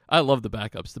 But I love the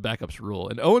backups. The backups rule.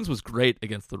 And Owens was great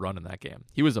against the run in that game.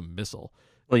 He was a missile.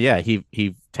 Well, yeah,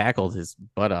 he tackled his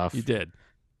butt off. He did.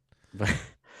 But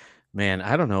man,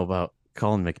 I don't know about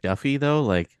Colin McDuffie though.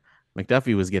 Like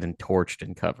McDuffie was getting torched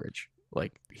in coverage.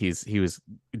 Like he was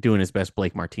doing his best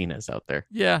Blake Martinez out there.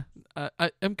 Yeah,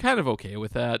 I'm kind of okay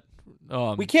with that.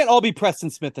 We can't all be Preston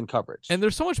Smith in coverage. And they're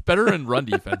so much better in run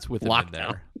defense with him in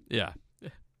there. Yeah.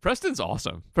 Preston's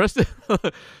awesome. Preston,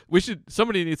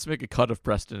 somebody needs to make a cut of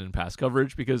Preston in pass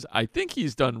coverage because I think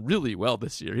he's done really well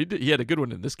this year. He had a good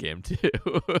one in this game too.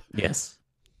 Yes.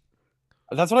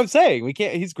 That's what I'm saying. We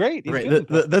can't. He's great. He's right.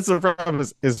 That's the problem.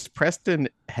 Is Preston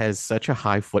has such a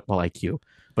high football IQ,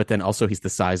 but then also he's the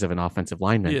size of an offensive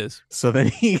lineman. He is. So then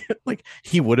he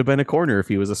would have been a corner if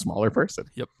he was a smaller person.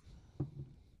 Yep.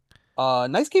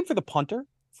 Nice game for the punter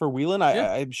for Whelan.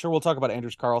 Yeah. I'm sure we'll talk about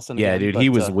Anders Carlson. Yeah, again, dude, he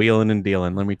was wheeling and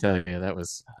dealing. Let me tell you, that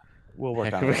was. We'll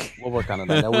work on it. We'll work on it.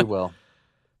 I know we will.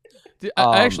 Dude,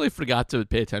 I actually forgot to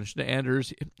pay attention to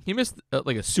Anders. He missed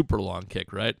like a super long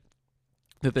kick, right?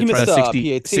 That they missed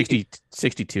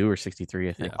 62 or 63,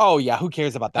 I think. Yeah. Oh yeah, who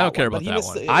cares about that? I don't care about that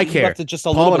one. I care. Just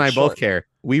Paul and I both care.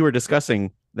 We were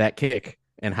discussing that kick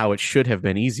and how it should have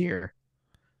been easier.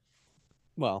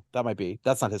 Well, that might be.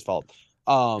 That's not his fault.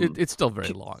 It's still very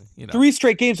long. 3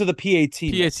 straight games with a PAT.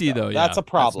 PAT though, yeah, that's a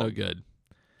problem. That's no good.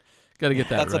 Got to get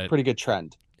that That's right. a pretty good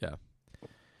trend. Yeah.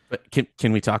 But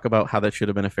can we talk about how that should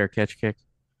have been a fair catch kick?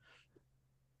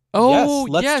 Oh, yes,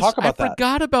 let's talk about that. I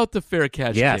forgot about the fair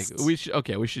catch yes.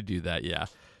 kick. We should do that. Yeah.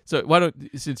 So why don't,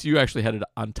 since you actually had it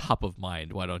on top of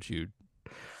mind, why don't you?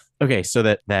 Okay, so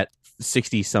that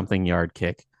 60-something yard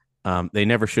kick, they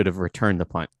never should have returned the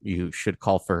punt. You should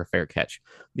call for a fair catch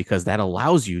because that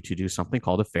allows you to do something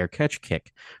called a fair catch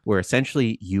kick, where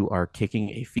essentially you are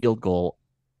kicking a field goal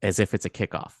as if it's a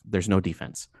kickoff. There's no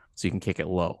defense, so you can kick it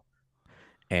low.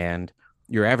 And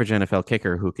your average NFL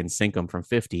kicker who can sink them from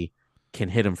 50 can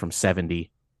hit them from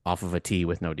 70 off of a tee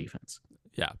with no defense.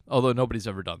 Yeah, although nobody's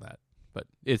ever done that, but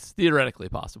it's theoretically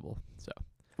possible. So,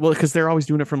 well, because they're always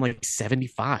doing it from like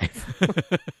 75.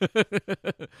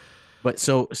 But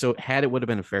so had it would have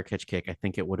been a fair catch kick, I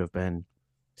think it would have been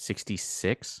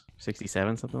 66,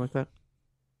 67, something like that.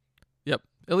 Yep,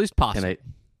 at least possible. And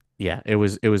it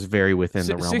was very within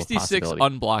the realm of possibility. 66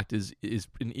 unblocked is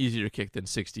an easier kick than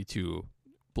 62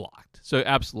 blocked. So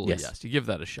absolutely yes, you give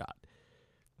that a shot.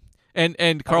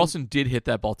 And Carlson did hit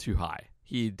that ball too high.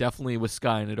 He definitely was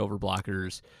skying it over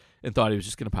blockers and thought he was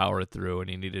just going to power it through, and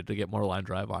he needed to get more line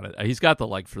drive on it. He's got the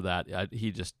leg for that.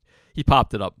 He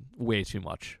popped it up way too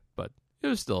much, but it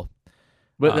was still.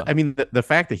 But I mean, the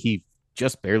fact that he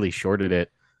just barely shorted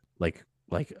it, like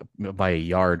by a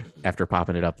yard after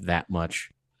popping it up that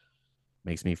much,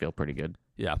 makes me feel pretty good.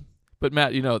 Yeah, but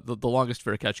Matt, the longest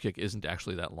fair catch kick isn't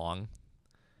actually that long.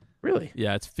 Really?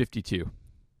 Yeah, it's 52.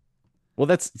 Well,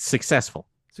 that's successful.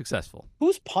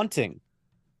 Who's punting?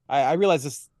 I realize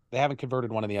this. They haven't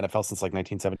converted one in the NFL since like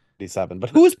 1977. But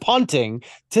who's punting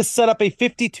to set up a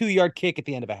 52-yard kick at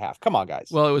the end of a half? Come on, guys.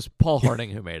 Well, it was Paul Harding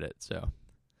who made it, so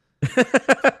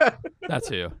that's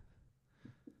who.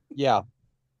 Yeah,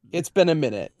 it's been a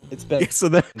minute. It's been so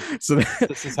that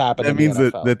this has happened. That means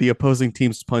that the opposing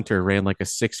team's punter ran like a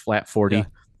 6-flat 40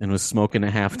 and was smoking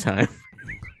at halftime.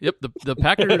 Yep, the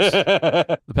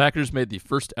Packers made the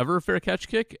first ever fair catch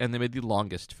kick, and they made the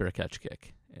longest fair catch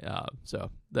kick.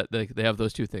 So that they have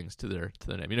those two things to their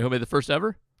name. You know who made the first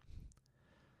ever?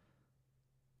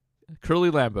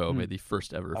 Curly Lambeau made the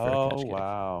first ever fair catch kick. Oh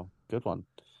wow, good one.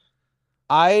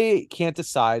 I can't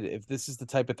decide if this is the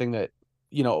type of thing that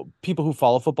people who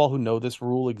follow football who know this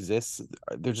rule exists,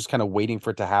 they're just kind of waiting for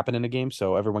it to happen in a game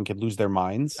so everyone can lose their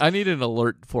minds. I need an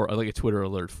alert like a Twitter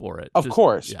alert for it. Of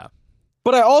course, yeah.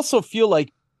 But I also feel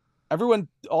like everyone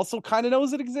also kind of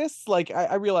knows it exists. Like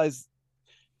I realize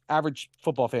average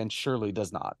football fan surely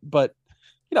does not. But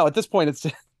at this point, it's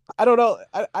I don't know.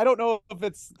 I don't know if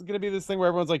it's going to be this thing where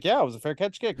everyone's like, "Yeah, it was a fair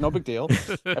catch kick, no big deal."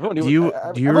 Everyone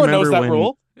everyone knows that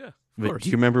rule. Yeah. Do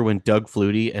you remember when Doug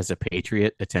Flutie, as a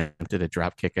Patriot, attempted a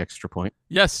drop kick extra point?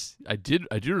 Yes, I did.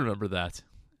 I do remember that.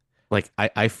 Like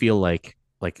I feel like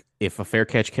if a fair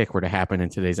catch kick were to happen in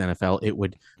today's NFL, it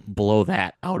would blow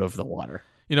that out of the water.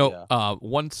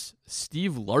 Once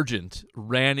Steve Largent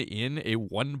ran in a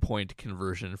 1-point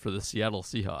conversion for the Seattle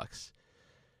Seahawks,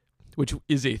 which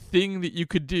is a thing that you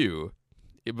could do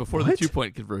before the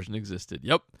 2-point conversion existed.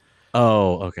 Yep.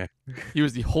 Oh, okay. He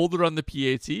was the holder on the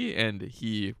PAT, and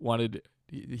he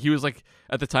was like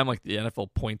at the time like the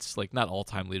NFL points like not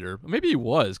all-time leader. Maybe he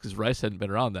was because Rice hadn't been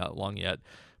around that long yet.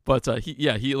 But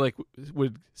he like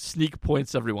would sneak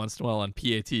points every once in a while on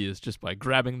PATs just by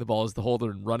grabbing the ball as the holder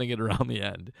and running it around the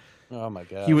end. Oh my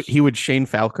gosh. He would Shane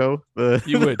Falco.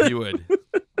 He would.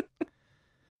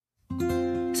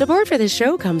 Support for this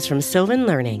show comes from Sylvan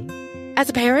Learning. As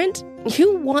a parent,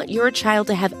 you want your child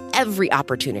to have every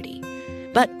opportunity.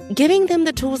 But giving them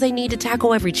the tools they need to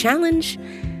tackle every challenge,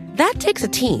 that takes a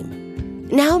team.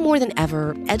 Now more than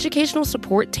ever, educational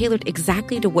support tailored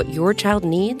exactly to what your child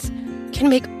needs can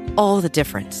make all the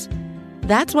difference.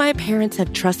 That's why parents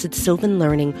have trusted Sylvan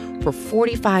Learning for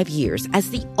 45 years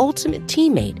as the ultimate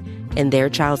teammate in their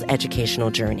child's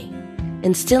educational journey,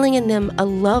 instilling in them a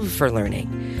love for learning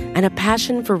and a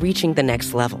passion for reaching the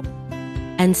next level.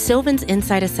 And Sylvan's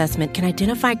Insight Assessment can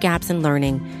identify gaps in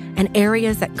learning and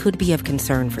areas that could be of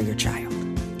concern for your child.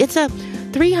 It's a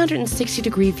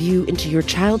 360-degree view into your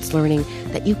child's learning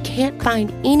that you can't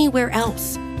find anywhere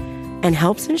else, and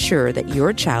helps ensure that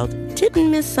your child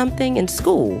didn't miss something in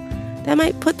school that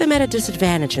might put them at a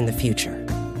disadvantage in the future.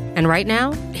 And right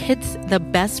now, it's the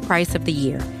best price of the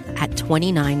year at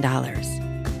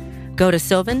 $29. Go to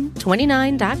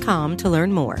sylvan29.com to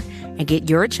learn more and get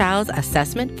your child's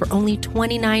assessment for only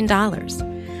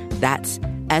 $29. That's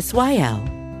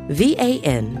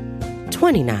SYLVAN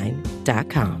 29.com.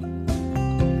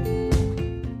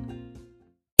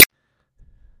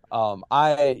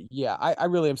 I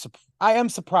really am. I am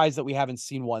surprised that we haven't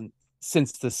seen one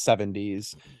since the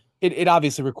 70s. It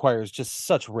obviously requires just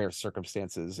such rare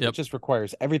circumstances. Yep. It just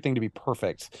requires everything to be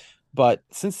perfect. But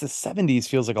since the 70s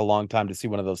feels like a long time to see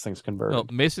one of those things convert. Well,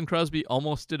 Mason Crosby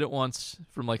almost did it once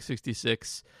from like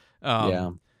 66.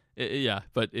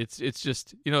 But it's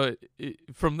just,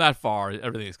 from that far,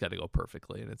 everything's got to go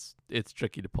perfectly, and it's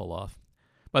tricky to pull off.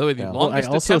 By the way, the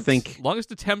longest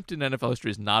attempt in NFL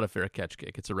history is not a fair catch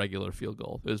kick. It's a regular field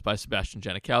goal. It was by Sebastian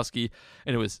Janikowski,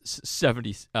 and it was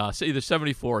either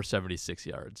 74 or 76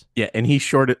 yards. Yeah, and he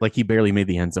shorted, like he barely made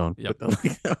the end zone. Yep.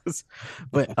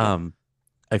 But I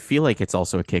feel like it's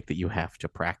also a kick that you have to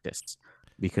practice,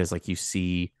 because like you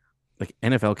see, like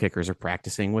NFL kickers are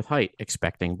practicing with height,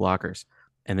 expecting blockers,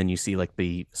 and then you see like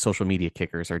the social media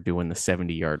kickers are doing the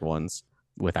 70-yard ones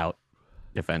without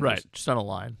defenders. Right, just on a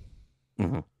line.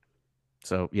 Mm-hmm.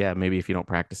 So yeah, maybe if you don't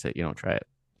practice it, you don't try it.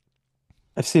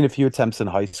 I've seen a few attempts in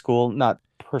high school, not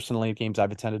personally at games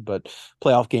I've attended, but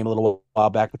playoff game a little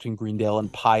while back between Greendale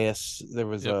and Pius. There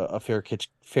was a fair catch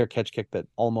kick that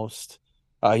almost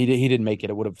he didn't make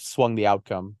it. It would have swung the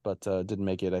outcome, but didn't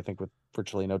make it, I think, with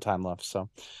virtually no time left. So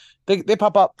they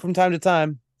pop up from time to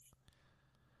time.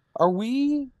 Are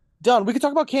we done? We could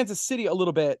talk about Kansas City a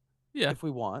little bit, if we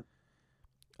want.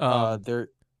 They're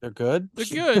good. They're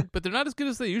good, but they're not as good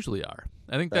as they usually are.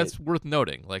 I think that's worth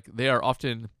noting. Like, they are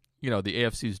often, the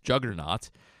AFC's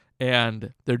juggernaut,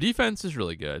 and their defense is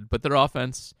really good, but their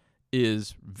offense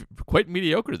is quite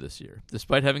mediocre this year,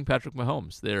 despite having Patrick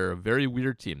Mahomes. They're a very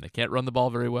weird team. They can't run the ball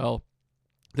very well.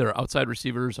 Their outside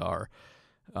receivers are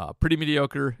pretty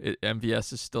mediocre.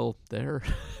 MVS is still there.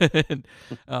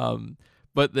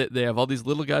 But they have all these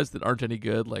little guys that aren't any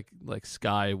good, like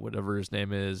Sky, whatever his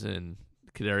name is, and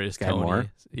Kadarius Toney. Moore?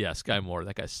 Yeah, Sky Moore.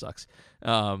 That guy sucks.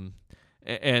 And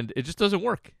it just doesn't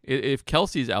work. If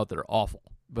Kelsey's out there, awful.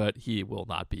 But he will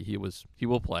not be. He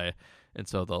will play, and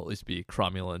so they'll at least be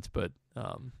cromulent. But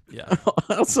yeah.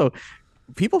 Also,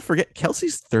 people forget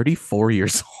Kelsey's 34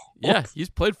 years old. Yeah, he's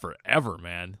played forever,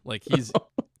 man. Like, he's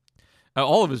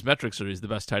all of his metrics are he's the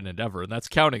best tight end ever, and that's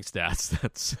counting stats.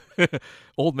 That's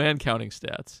old man counting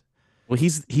stats. Well,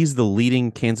 he's the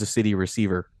leading Kansas City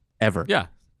receiver ever. Yeah.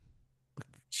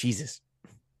 Jesus.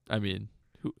 I mean,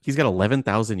 he's got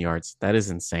 11,000 yards. That is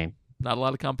insane. Not a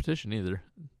lot of competition either.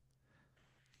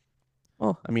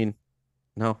 Well, I mean,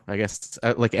 no, I guess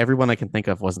like everyone I can think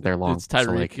of wasn't there long. It's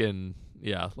Tyreek, so, and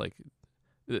like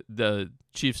the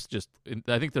Chiefs just,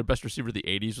 I think their best receiver of the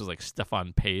 80s was like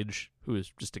Stephon Page, who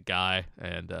is just a guy,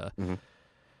 and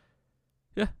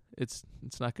yeah, it's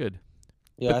not good.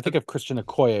 Yeah, but I think of Christian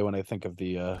Okoye when I think of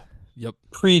the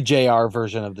pre-JR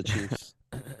version of the Chiefs.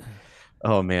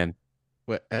 Oh man,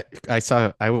 I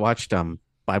watched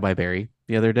Bye Bye Barry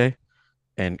the other day,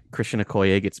 and Christian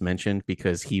Okoye gets mentioned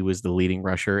because he was the leading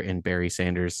rusher in Barry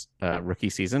Sanders' rookie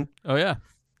season. Oh yeah,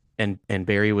 and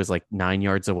Barry was like 9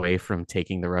 yards away from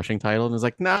taking the rushing title, and was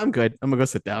like, "Nah, I'm good. I'm gonna go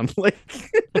sit down." Like,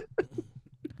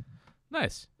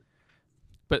 nice.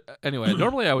 But anyway,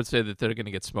 normally I would say that they're going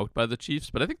to get smoked by the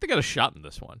Chiefs, but I think they got a shot in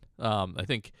this one. I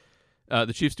think.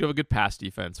 The Chiefs do have a good pass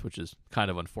defense, which is kind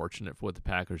of unfortunate for what the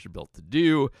Packers are built to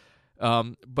do.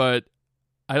 But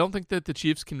I don't think that the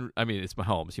Chiefs can. I mean, it's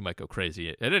Mahomes; he might go crazy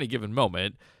at any given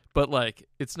moment. But like,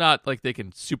 it's not like they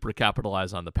can super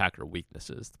capitalize on the Packer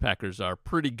weaknesses. The Packers are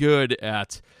pretty good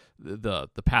at the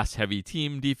pass heavy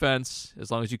team defense,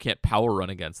 as long as you can't power run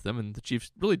against them, and the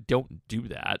Chiefs really don't do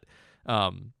that.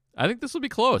 I think this will be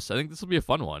close. I think this will be a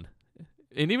fun one.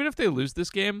 And even if they lose this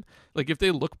game, like if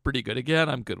they look pretty good again,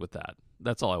 I'm good with that.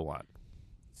 That's all I want.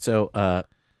 So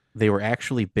they were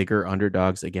actually bigger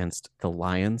underdogs against the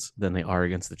Lions than they are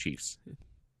against the Chiefs.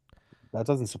 That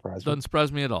doesn't surprise me. Doesn't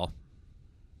surprise me at all.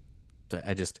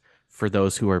 I just, for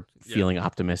those who are feeling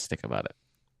optimistic about it.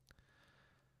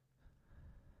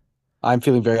 I'm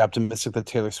feeling very optimistic that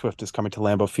Taylor Swift is coming to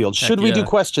Lambeau Field. Should we do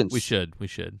questions? We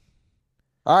should.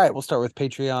 All right, we'll start with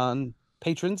Patreon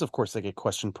patrons. Of course, they get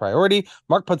question priority.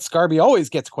 Mark Pudscarby always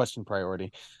gets question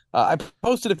priority. I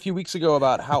posted a few weeks ago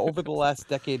about how over the last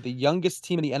decade, the youngest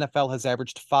team in the NFL has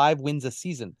averaged 5 wins a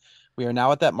season. We are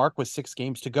now at that mark with 6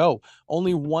 games to go.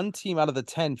 Only one team out of the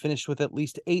 10 finished with at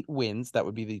least 8 wins. That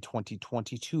would be the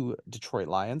 2022 Detroit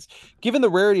Lions. Given the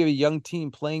rarity of a young team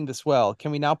playing this well,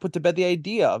 can we now put to bed the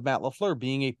idea of Matt LaFleur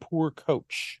being a poor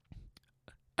coach?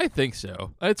 I think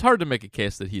so. It's hard to make a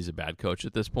case that he's a bad coach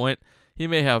at this point. He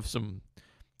may have some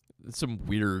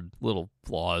weird little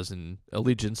flaws and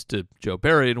allegiance to Joe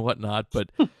Barry and whatnot,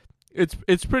 but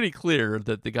it's pretty clear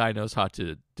that the guy knows how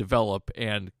to develop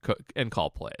and call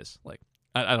plays. Like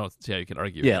I don't see how you can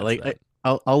argue. Yeah, like that.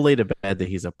 I'll lay to bed that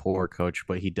he's a poor coach,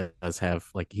 but he does have,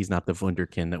 like, he's not the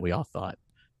wunderkind that we all thought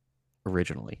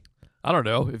originally. I don't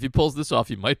know. If he pulls this off,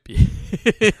 he might be.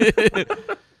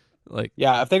 Like,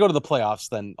 yeah, if they go to the playoffs,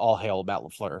 then all hail Matt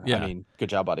LaFleur. Yeah. I mean, good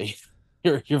job, buddy.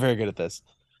 You're very good at this.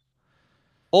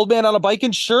 Old man on a bike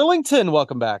in Shirlington,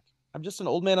 welcome back. I'm just an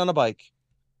old man on a bike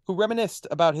who reminisced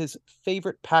about his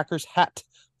favorite Packers hat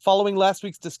following last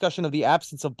week's discussion of the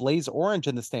absence of Blaze Orange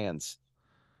in the stands.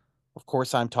 Of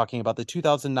course, I'm talking about the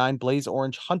 2009 Blaze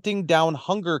Orange Hunting Down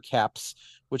Hunger caps,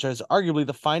 which is arguably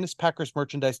the finest Packers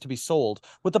merchandise to be sold,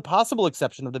 with the possible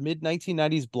exception of the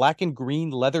mid-1990s black and green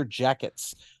leather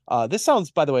jackets. This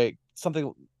sounds, by the way,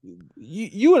 something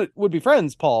you would be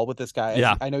friends, Paul, with this guy.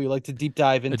 Yeah. I know you like to deep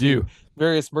dive into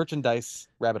various merchandise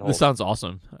rabbit holes. This sounds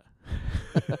awesome.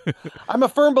 I'm a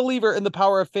firm believer in the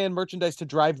power of fan merchandise to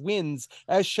drive wins,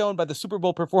 as shown by the Super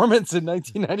Bowl performance in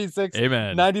 1996,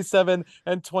 Amen. 97,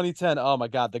 and 2010. Oh my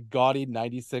God, the gaudy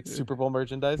 96 Super Bowl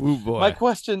merchandise. Ooh, boy. My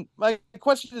question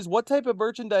is, what type of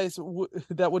merchandise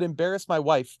that would embarrass my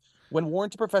wife when worn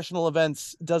to professional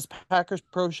events does Packers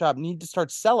Pro Shop need to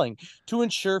start selling to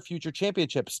ensure future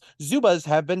championships? Zubas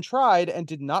have been tried and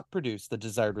did not produce the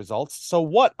desired results. So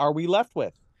what are we left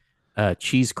with?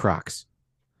 Cheese Crocs.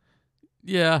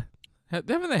 Yeah.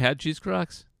 Haven't they had cheese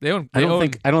Crocs? I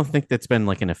don't think that's been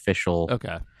like an official.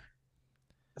 Okay.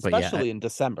 But yeah, Especially in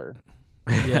December.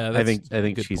 Yeah, I think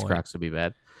good cheese point. Crocs would be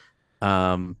bad.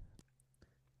 Man,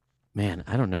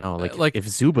 I don't know. Like, if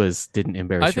Zubas didn't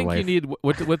embarrass I your think wife, you need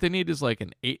what they need is like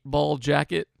an 8-ball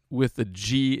jacket with the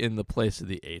G in the place of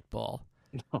the 8-ball.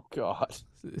 Oh God.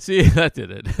 See, that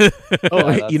did it.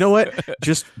 Oh, Yeah, you know what?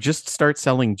 Just start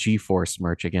selling G-Force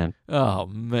merch again. Oh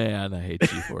man, I hate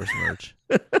G-Force merch.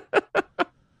 The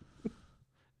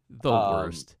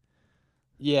worst.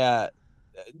 Yeah,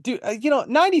 dude.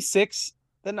 96.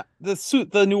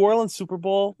 The New Orleans Super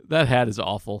Bowl. That hat is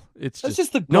awful. It's That's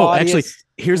just just the No, actually, gaudiest,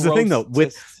 here's the thing though.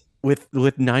 grossest- With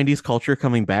 90s culture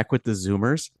coming back with the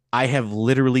Zoomers, I have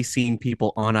literally seen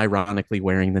people unironically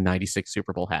wearing the 96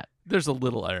 Super Bowl hat. there's a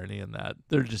little irony in that.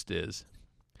 There just is.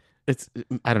 It's,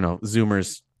 I don't know,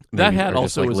 Zoomers. That maybe hat are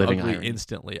just, also like, was living ugly irony.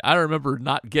 instantly. I remember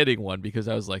not getting one because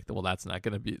I was like, well, that's not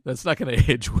gonna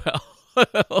age well.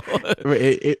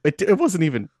 It wasn't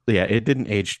even. Yeah, it didn't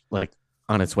age like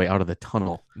on its way out of the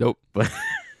tunnel. Nope.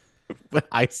 But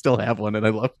I still have one and I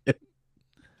love it.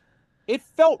 It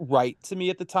felt right to me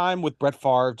at the time with Brett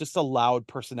Favre, just a loud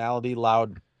personality,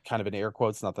 loud kind of in air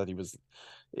quotes. Not that he was.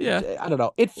 Yeah. I don't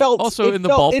know. It felt Also it in the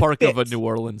felt- it ballpark of a fit. New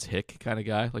Orleans hick kind of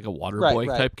guy, like a water Right, boy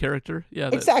right. type character. Yeah,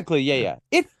 Exactly. Yeah.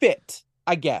 It fit,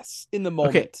 I guess, in the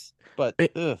moment. But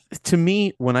ugh. To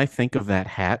me, when I think of that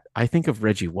hat, I think of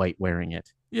Reggie White wearing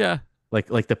it. Yeah,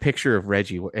 Like the picture of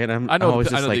Reggie, and I know. always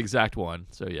I just know like, the exact one.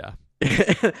 So yeah.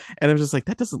 and I'm just like,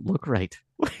 that doesn't look right.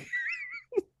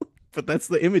 But that's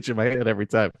the image in my head every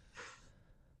time.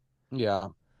 Yeah.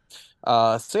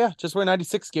 So yeah, just wear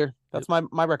 96 gear. That's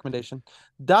my recommendation.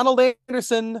 Donald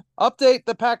Anderson, update.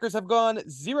 The Packers have gone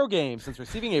 0 games since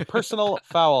receiving a personal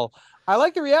foul. I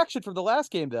like the reaction from the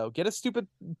last game, though. Get a stupid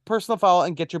personal foul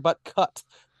and get your butt cut.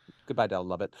 Goodbye, Donald.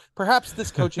 Love it. Perhaps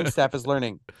this coaching staff is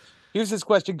learning. Here's his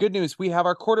question. Good news. We have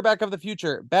our quarterback of the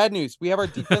future. Bad news. We have our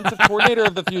defensive coordinator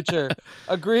of the future.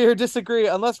 Agree or disagree?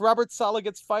 Unless Robert Saleh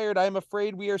gets fired, I am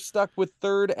afraid we are stuck with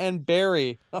 3rd and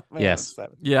Barry. Oh, man, Yes. I'm sad.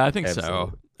 Yeah, I think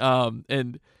Absolutely. so.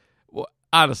 And well,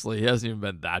 honestly, he hasn't even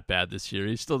been that bad this year.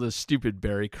 He's still this stupid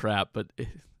Barry crap, but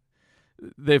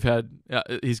they've had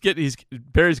Barry's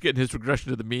getting his regression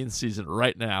to the mean season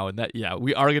right now, and that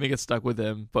we are going to get stuck with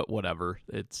him, but whatever.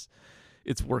 It's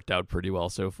worked out pretty well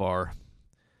so far.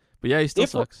 But yeah, he still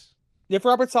sucks. If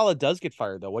Robert Saleh does get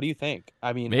fired, though, what do you think?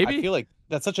 I mean, Maybe. I feel like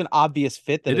that's such an obvious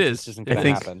fit that It it is. just isn't I going to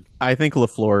think happen. I think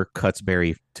LaFleur cuts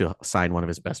Barry to sign one of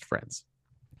his best friends.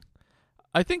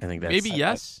 I think I think that's- maybe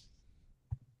yes.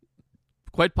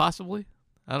 Quite possibly.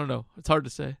 I don't know. It's hard to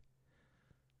say.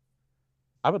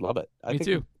 I would love it. I Me think,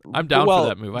 too. I'm down well, for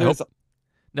that move. I there's- hope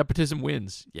nepotism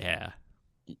wins. Yeah.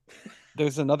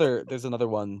 There's another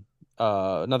one,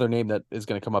 another name that is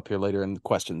going to come up here later in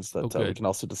questions that we good. can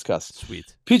also discuss.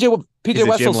 Sweet. PJ Is it Jim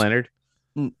Wessel. Leonard?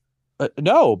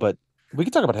 No, but We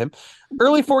can talk about him.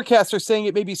 Early forecasts are saying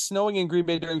it may be snowing in Green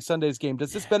Bay during Sunday's game.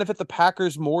 Does this benefit the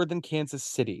Packers more than Kansas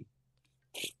City?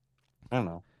 I don't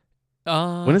know.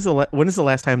 When is the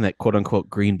last time that quote unquote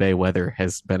Green Bay weather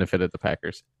has benefited the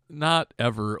Packers? Not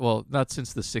ever. Well, not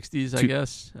since the 60s, I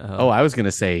guess. I was going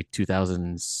to say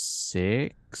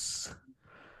 2006.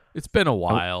 It's been a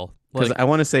while. Because I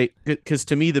want to say, because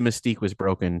to me the mystique was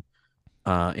broken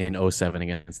in 2007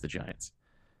 against the Giants.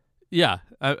 Yeah,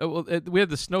 we had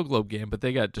the snow globe game, but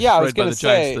they got destroyed by the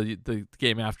Giants the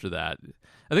game after that.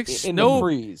 I think snow.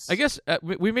 Freeze. I guess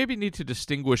we maybe need to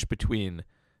distinguish between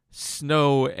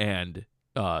snow and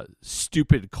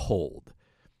stupid cold.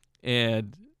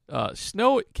 And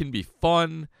snow can be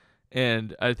fun,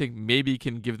 and I think maybe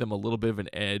can give them a little bit of an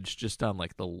edge just on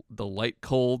like the light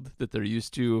cold that they're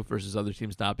used to versus other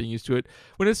teams not being used to it.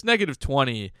 When it's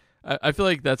 -20. I feel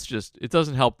like that's just, it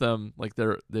doesn't help them. Like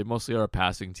they mostly are a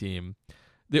passing team.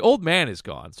 The old man is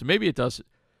gone, so maybe it does.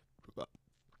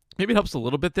 Maybe it helps a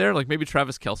little bit there. Like maybe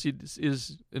Travis Kelce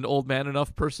is an old man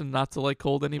enough person not to like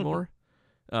cold anymore.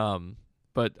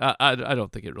 But I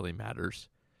don't think it really matters.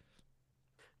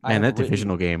 Man, that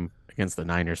divisional game against the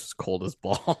Niners was cold as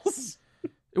balls.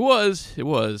 It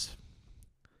was.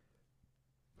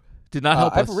 Did not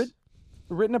help us. I've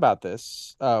written about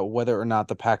this, whether or not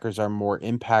the Packers are more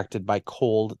impacted by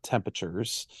cold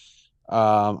temperatures.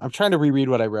 I'm trying to reread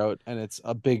what I wrote, and it's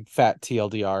a big fat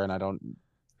TLDR, and I don't.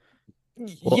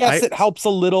 Well, it helps a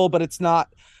little, but it's not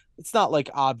like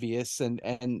obvious, and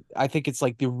I think it's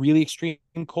like the really extreme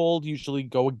cold usually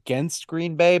go against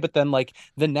Green Bay, but then like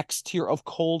the next tier of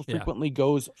cold frequently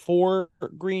goes for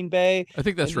Green Bay. I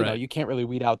think that's right. You can't really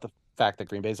weed out the fact that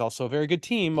Green Bay is also a very good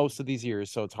team most of these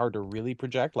years, so it's hard to really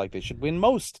project like they should win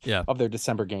most of their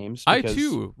December games. I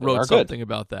too wrote something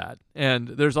about that, and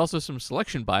there's also some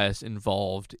selection bias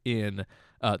involved in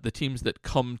the teams that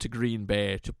come to Green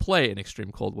Bay to play in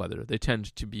extreme cold weather. They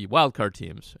tend to be wildcard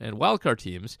teams, and wildcard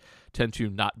teams tend to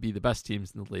not be the best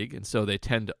teams in the league, and so they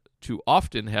tend to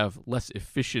often have less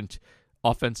efficient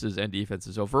offenses and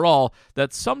defenses overall.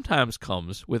 That sometimes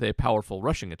comes with a powerful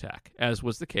rushing attack, as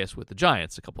was the case with the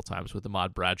Giants a couple times with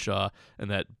Ahmad Bradshaw and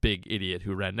that big idiot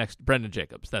who ran next, Brendan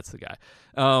Jacobs. That's the guy.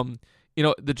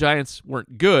 The Giants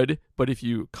weren't good, but if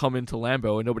you come into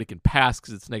Lambeau and nobody can pass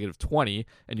because it's -20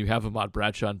 and you have Ahmad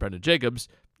Bradshaw and Brendan Jacobs,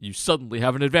 you suddenly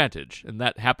have an advantage, and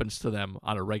that happens to them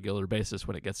on a regular basis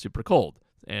when it gets super cold.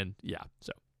 And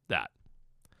so that.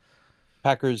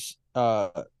 Packers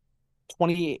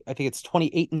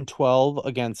 28-12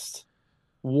 against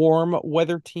warm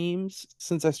weather teams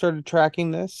since I started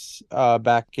tracking this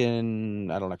back in,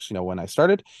 I don't actually know when I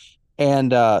started.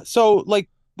 And so like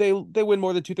they win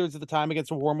more than 2/3 of the time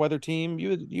against a warm weather team.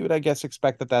 You would I guess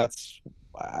expect that's,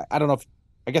 I don't know if,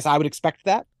 I guess I would expect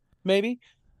that maybe.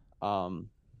 Man,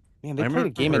 they played a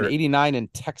game in 89 in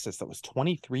Texas that was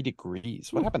 23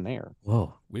 degrees. What happened there?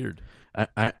 Whoa, weird.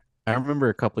 I remember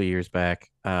a couple of years back,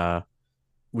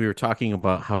 we were talking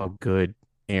about how good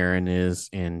Aaron is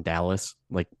in Dallas,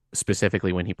 like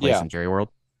specifically when he plays in Jerry World.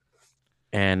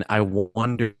 And I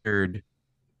wondered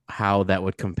how that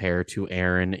would compare to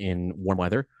Aaron in warm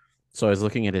weather. So I was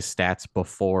looking at his stats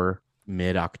before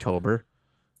mid-October,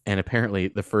 and apparently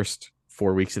the first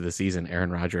 4 weeks of the season,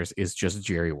 Aaron Rodgers is just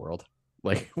Jerry World.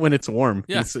 Like when it's warm,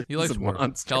 he likes warm.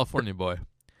 Monster. California boy.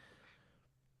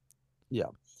 Yeah.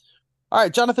 All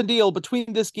right, Jonathan Deal,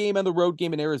 between this game and the road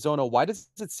game in Arizona, why does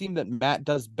it seem that Matt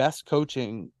does best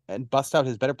coaching and bust out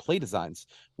his better play designs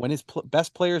when his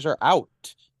best players are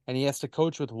out and he has to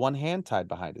coach with one hand tied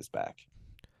behind his back?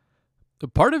 The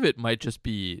part of it might just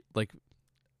be like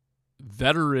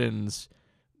veterans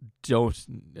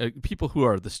people who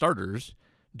are the starters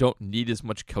don't need as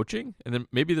much coaching, and then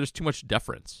maybe there's too much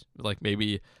deference. Like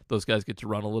maybe those guys get to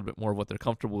run a little bit more of what they're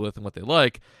comfortable with and what they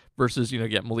like, versus you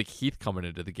get Malik Heath coming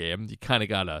into the game. You kind of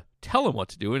gotta tell him what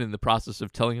to do, and in the process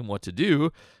of telling him what to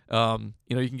do, you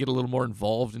can get a little more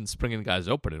involved in springing guys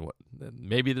open. And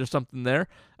maybe there's something there.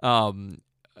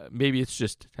 Maybe it's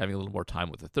just having a little more time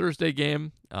with the Thursday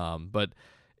game. But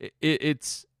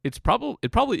it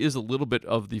probably is a little bit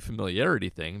of the familiarity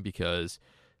thing, because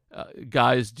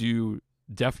guys do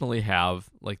definitely have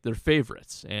like their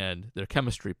favorites and their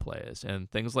chemistry plays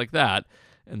and things like that.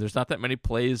 And there's not that many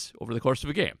plays over the course of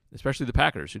a game, especially the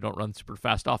Packers, who don't run super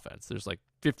fast offense. There's like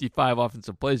 55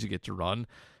 offensive plays you get to run,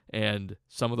 and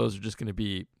some of those are just going to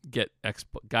be get X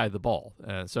guy the ball.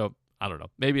 So I don't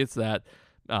know. Maybe it's that.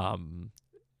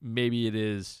 Maybe it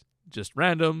is just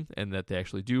random and that they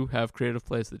actually do have creative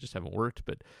plays that just haven't worked.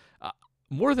 But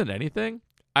more than anything,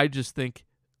 I just think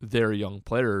their young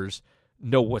players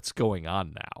know what's going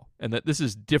on now, and that this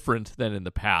is different than in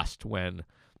the past when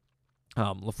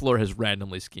LaFleur has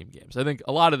randomly schemed games. I think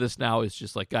a lot of this now is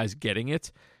just like guys getting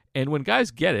it. And when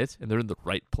guys get it and they're in the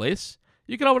right place,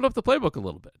 you can open up the playbook a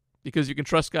little bit because you can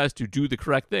trust guys to do the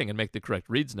correct thing and make the correct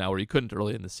reads now where you couldn't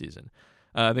early in the season.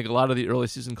 I think a lot of the early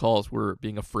season calls were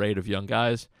being afraid of young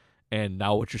guys, and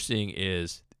now what you're seeing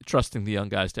is trusting the young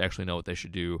guys to actually know what they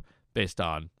should do based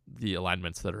on the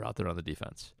alignments that are out there on the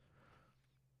defense.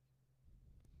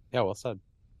 Yeah, well said.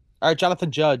 All right,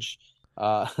 Jonathan Judge.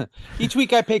 Each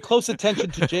week I pay close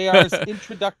attention to JR's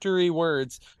introductory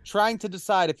words, trying to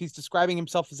decide if he's describing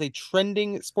himself as a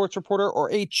trending sports reporter or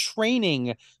a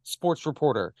training sports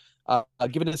reporter.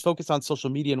 Given his focus on social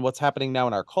media and what's happening now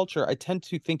in our culture, I tend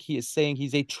to think he is saying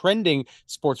he's a trending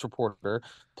sports reporter.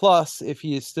 Plus, if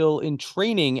he is still in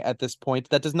training at this point,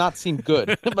 that does not seem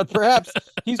good. But perhaps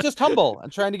he's just humble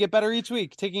and trying to get better each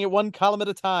week, taking it one column at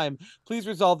a time. Please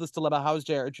resolve this dilemma. How is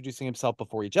JR introducing himself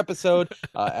before each episode?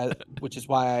 Which is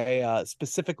why I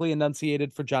specifically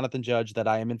enunciated for Jonathan Judge that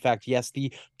I am, in fact, yes,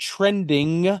 the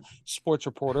trending sports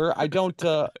reporter. I don't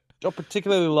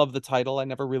particularly love the title. I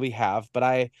never really have, but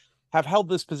I have held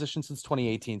this position since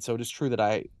 2018, so it is true that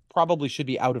I probably should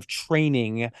be out of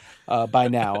training by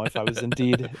now if I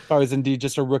was indeed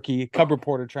just a rookie cub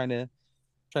reporter trying to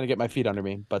get my feet under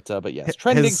me. But yes,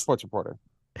 trending sports reporter.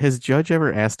 Has Judge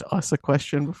ever asked us a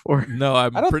question before? No,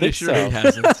 I'm pretty sure so. He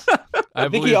hasn't. I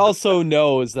think he also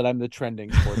knows that I'm the trending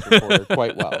sports reporter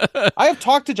quite well. I have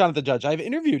talked to Jonathan Judge. I've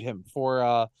interviewed him for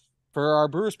our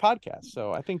Brewers podcast,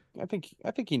 so I think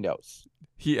he knows.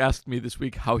 He asked me this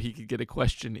week how he could get a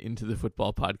question into the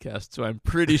football podcast, so I'm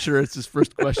pretty sure it's his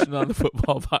first question on the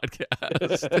football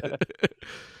podcast.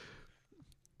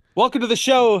 Welcome to the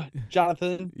show,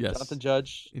 Jonathan. Yes. Jonathan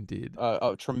Judge. Indeed.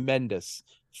 Tremendous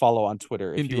follow on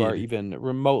Twitter. If Indeed. You are even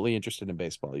remotely interested in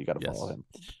baseball, you got to follow him.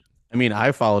 I mean,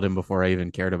 I followed him before I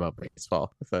even cared about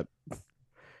baseball. I thought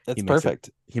that's perfect.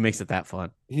 He makes it that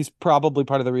fun. He's probably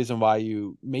part of the reason why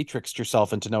you matrixed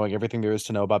yourself into knowing everything there is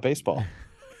to know about baseball.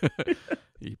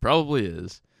 He probably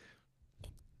is.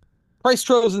 Price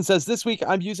Trozen says, this week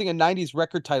I'm using a 90s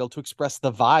record title to express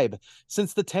the vibe.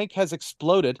 Since the tank has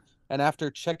exploded, and after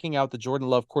checking out the Jordan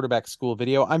Love quarterback school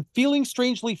video, I'm feeling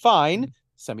strangely fine.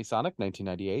 Semisonic,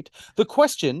 1998. The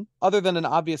question, other than an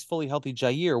obvious fully healthy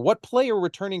Jair, what player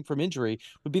returning from injury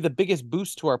would be the biggest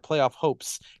boost to our playoff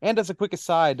hopes? And as a quick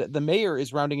aside, the mayor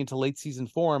is rounding into late season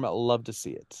form. Love to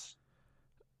see it.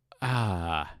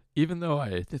 Even though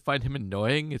I find him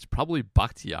annoying, it's probably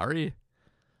Bakhtiari.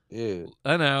 Ew.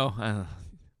 I know.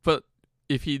 But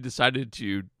if he decided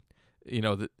to,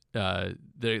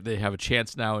 they have a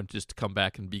chance now and just come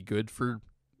back and be good for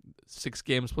 6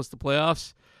 games plus the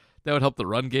playoffs, that would help the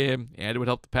run game, and it would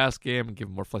help the pass game and give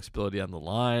them more flexibility on the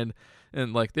line.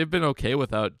 And, they've been okay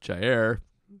without Jair,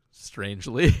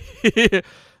 strangely.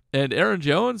 And Aaron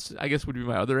Jones, I guess, would be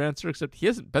my other answer, except he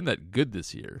hasn't been that good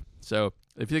this year. So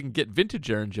if they can get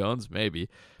vintage Aaron Jones, maybe.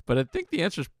 But I think the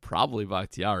answer is probably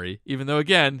Bakhtiari, even though,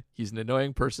 again, he's an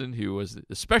annoying person who was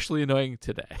especially annoying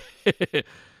today.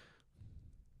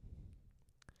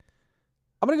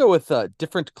 I'm going to go with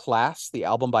Different Class, the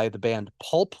album by the band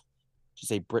Pulp, which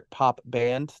is a Britpop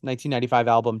band. 1995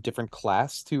 album, Different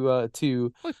Class,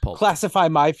 to like classify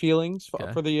my feelings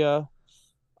for the...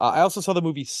 I also saw the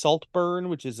movie Saltburn,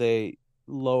 which is a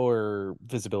lower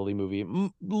visibility movie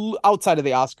outside of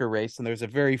the Oscar race, and there's a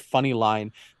very funny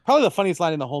line, probably the funniest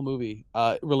line in the whole movie,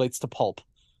 relates to Pulp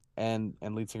and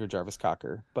lead singer Jarvis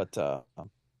Cocker. But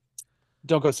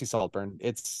don't go see Saltburn.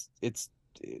 It's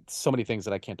so many things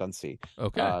that I can't unsee.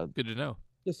 Okay, good to know.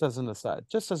 Just as an aside,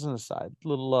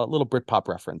 little Britpop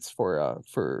reference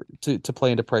to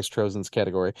play into Price Trozen's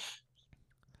category.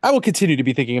 I will continue to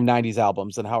be thinking of 90s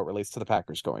albums and how it relates to the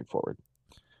Packers going forward.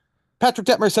 Patrick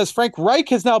Detmer says Frank Reich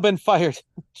has now been fired.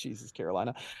 Jesus,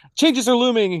 Carolina. Changes are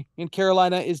looming in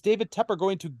Carolina. Is David Tepper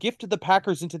going to gift the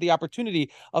Packers into the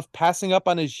opportunity of passing up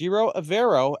on Ejiro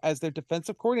Evero as their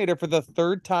defensive coordinator for the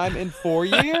 3rd time in 4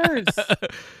 years?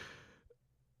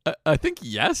 I think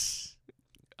yes.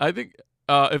 I think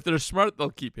if they're smart, they'll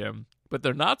keep him. But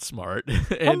they're not smart.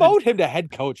 Promote him to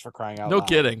head coach, for crying out loud. No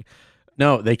kidding.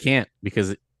 No, they can't,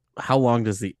 because how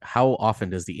often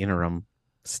does the interim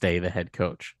stay the head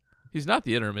coach? He's not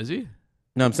the interim, is he?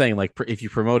 No, I'm saying if you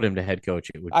promote him to head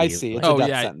coach, it would be. I see. Oh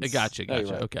yeah, I gotcha. Right.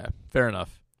 Okay, fair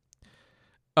enough.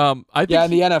 I think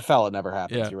in the NFL it never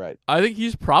happens. Yeah, you're right. I think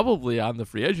he's probably on the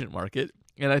free agent market,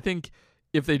 and I think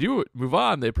if they do move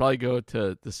on, they probably go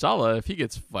to the Saleh if he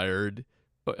gets fired,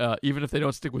 even if they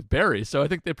don't stick with Barry. So I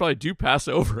think they probably do pass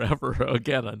over ever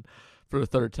again for the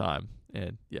 3rd time.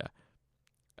 And yeah,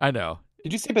 I know.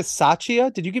 Did you say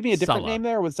Bisaccia? Did you give me a different name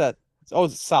there? Or was that? Oh,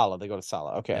 it's Saleh. They go to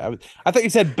Saleh. Okay, yeah. I thought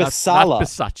you said Basala. Not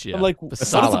Bisaccia. I'm like,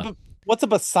 Basala. What's a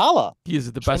Basala? He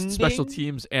is the best special Trending?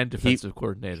 teams and defensive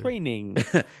coordinator. Training.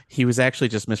 He was actually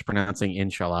just mispronouncing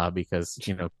inshallah because,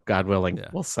 God willing, Yeah.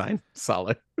 we'll sign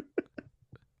Saleh.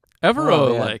 Evero,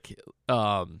 Oh, man. like,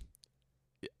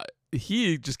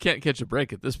 he just can't catch a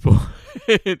break at this point.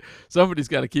 Somebody's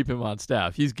got to keep him on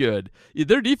staff. He's good.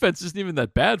 Their defense isn't even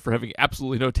that bad for having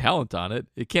absolutely no talent on it.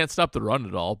 It can't stop the run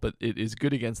at all, but it is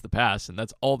good against the pass, and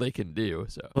that's all they can do.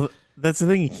 So Well, that's the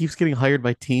thing. He keeps getting hired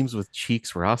by teams with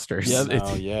Cheeks rosters. yeah,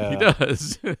 Oh, yeah. he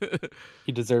does.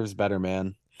 He deserves better,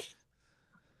 man.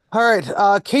 All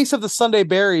right. Case of the Sunday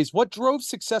berries. What drove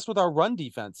success with our run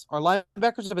defense? Our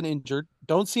linebackers have been injured.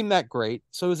 Don't seem that great.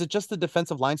 So is it just the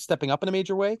defensive line stepping up in a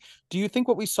major way? Do you think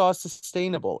what we saw is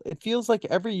sustainable? It feels like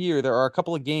every year there are a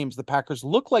couple of games the Packers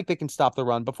look like they can stop the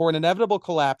run before an inevitable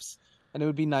collapse, and it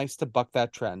would be nice to buck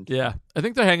that trend. Yeah, I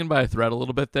think they're hanging by a thread a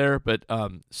little bit there, but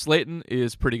Slayton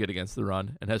is pretty good against the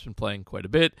run and has been playing quite a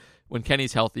bit. When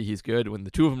Kenny's healthy, he's good. When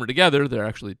the two of them are together, they're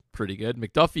actually pretty good.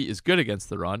 McDuffie is good against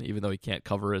the run, even though he can't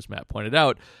cover, as Matt pointed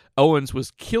out. Owens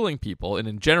was killing people, and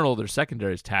in general, their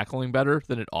secondary is tackling better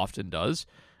than it often does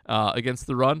against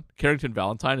the run. Carrington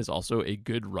Valentine is also a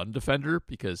good run defender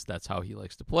because that's how he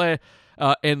likes to play.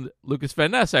 And Lucas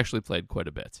Van Ness actually played quite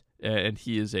a bit, and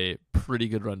he is a pretty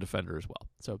good run defender as well.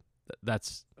 So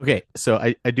that's Okay, so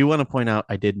I do want to point out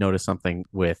I did notice something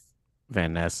with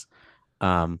Van Ness.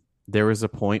 There was a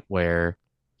point where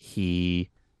he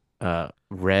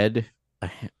read,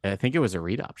 I think it was a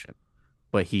read option,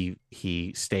 but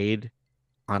he stayed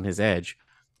on his edge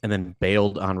and then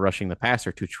bailed on rushing the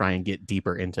passer to try and get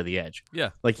deeper into the edge. Yeah.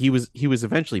 Like he was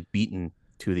eventually beaten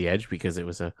to the edge because it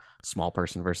was a small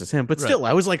person versus him. But Right. still,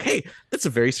 I was like, hey, that's a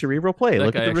very cerebral play. that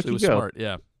Look guy at the actually rookie was go. smart.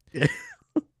 Yeah.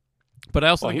 But I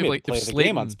also Well, he think made like play if of the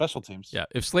game on Slayton, special teams. yeah,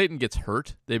 if Slayton gets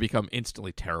hurt, they become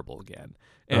instantly terrible again.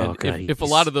 Oh, And God, if a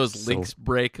he's lot of those so- links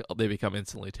break, they become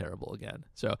instantly terrible again.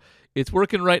 So it's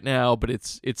working right now, but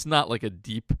it's not like a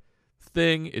deep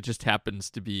thing. It just happens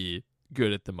to be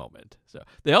good at the moment. So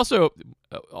they also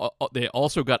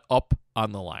got up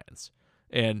on the Lions,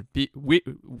 and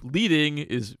leading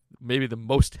is maybe the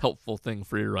most helpful thing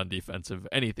for your run defense of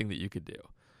anything that you could do.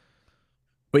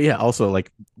 But yeah, also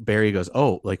like Barry goes,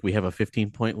 oh, like we have a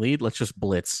 15-point lead. Let's just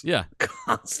blitz Yeah,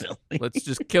 constantly. let's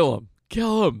just kill him.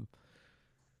 Kill him.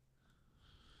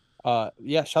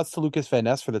 Yeah, shouts to Lucas Van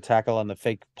Ness for the tackle on the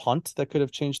fake punt that could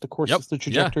have changed the course, Yep. the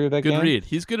trajectory of that Good game. read.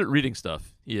 He's good at reading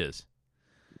stuff. He is.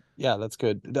 Yeah, that's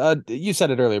good. You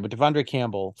said it earlier, but Devondre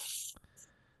Campbell.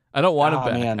 I don't want him Ah,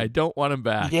 back. man. I don't want him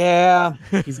back. Yeah,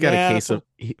 He's got Yeah, a case so- of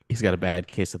he's got a bad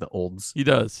case of the olds. He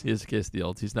does. He has a case of the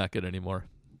olds. He's not good anymore.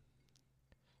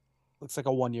 looks like a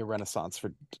 1-year renaissance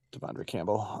for Devondre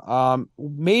Campbell.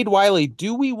 Made Wiley,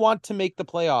 do we want to make the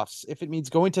playoffs if it means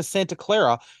going to Santa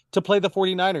Clara to play the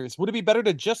 49ers? Would it be better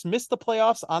to just miss the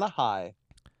playoffs on a high?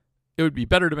 It would be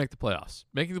better to make the playoffs.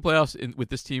 Making the playoffs with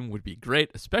this team would be great,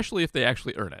 especially if they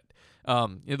actually earn it.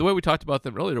 The way we talked about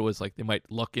them earlier was like they might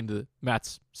luck into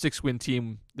Matt's 6-win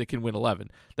team that can win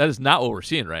 11. That is not what we're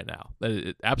seeing right now. That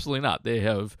is absolutely not. They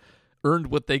have earned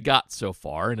what they got so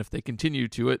far, and if they continue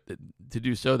to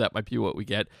do so, that might be what we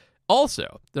get.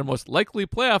 Also, their most likely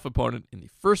playoff opponent in the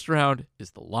first round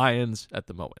is the Lions at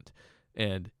the moment.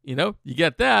 And, you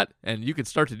get that, and you can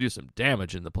start to do some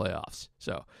damage in the playoffs.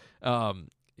 So,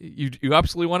 you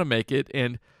absolutely want to make it,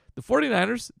 and the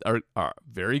 49ers are a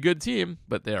very good team,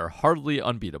 but they are hardly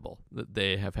unbeatable.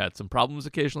 They have had some problems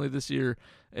occasionally this year,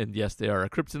 and yes, they are a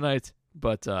kryptonite,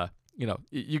 but,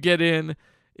 you get in.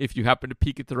 If you happen to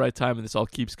peak at the right time and this all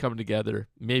keeps coming together,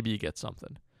 maybe you get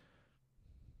something.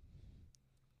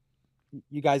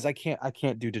 You guys, I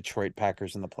can't do Detroit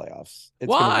Packers in the playoffs. It's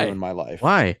Why? gonna ruin my life.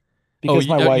 Why? Because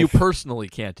my wife. You personally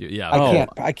can't do it. Yeah.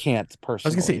 I can't I was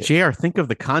personally. gonna say, JR, think of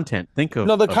the content. Think of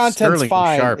No, the of content's Sterling and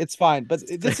fine. Sharp. It's fine. But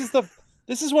this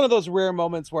is one of those rare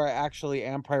moments where I actually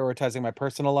am prioritizing my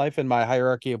personal life and my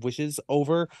hierarchy of wishes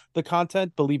over the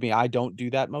content. Believe me, I don't do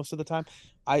that most of the time.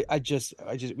 We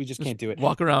just can't do it.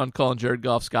 Walk around calling Jared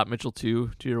Goff Scott Mitchell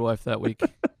 2 to your wife that week.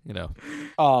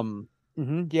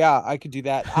 Yeah, I could do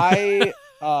that. I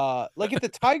like if the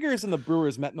Tigers and the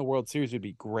Brewers met in the World Series, would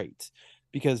be great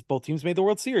because both teams made the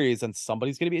World Series and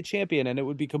somebody's going to be a champion and it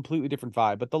would be a completely different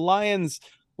vibe. But the Lions,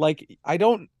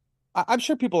 I'm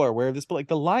sure people are aware of this, but like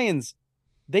the Lions,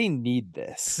 they need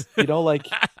this,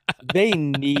 they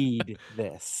need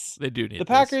this. They do need The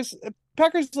this.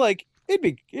 Packers, like it'd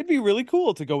be really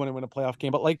cool to go in and win a playoff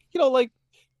game, but like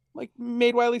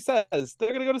Made Wiley says,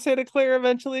 they're gonna go to Santa Clara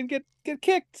eventually and get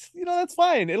kicked. That's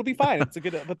fine. It'll be fine. It's a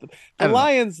good. But the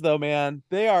Lions, though, man,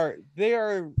 they are.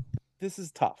 This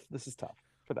is tough. This is tough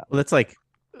for them. Well, that's like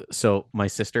So my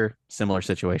sister, similar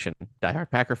situation,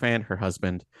 diehard Packer fan. Her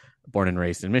husband, born and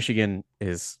raised in Michigan,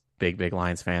 is big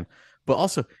Lions fan. But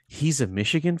also, he's a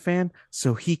Michigan fan,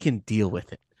 so he can deal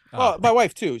with it. Well, my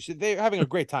wife too. They're having a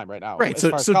great time right now, Right. as So,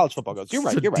 far as so college football goes. You're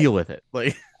right. so You're right. deal with it.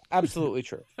 Like, Absolutely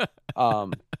true.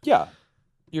 Yeah,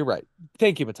 you're right.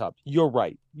 Thank you, Matub. You're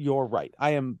right. You're right.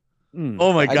 I am.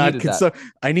 oh my I God! needed that.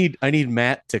 I need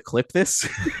Matt to clip this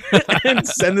and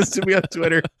send this to me on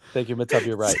Twitter. Thank you, Matub.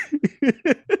 You're right.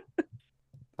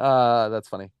 That's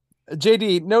funny.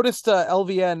 JD noticed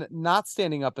LVN not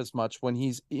standing up as much when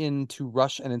he's in to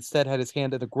rush and instead had his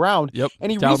hand at the ground. Yep.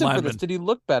 Any down reason for lineman. this? Did he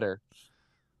look better?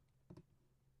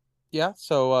 Yeah.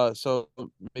 So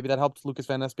maybe that helped Lucas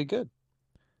Van Ness be good.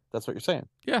 That's what you're saying.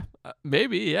 Yeah,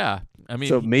 maybe. Yeah, I mean,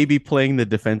 So maybe playing the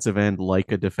defensive end like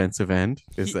a defensive end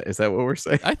is that what we're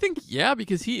saying? I think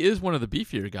because he is one of the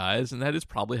beefier guys, and that is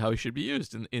probably how he should be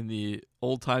used in the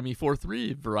old timey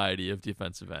 4-3 variety of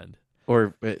defensive end.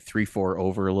 Or 3-4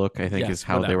 overlook, I think, Yeah, is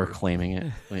how they were whatever. claiming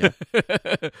it.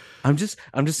 Yeah. I'm just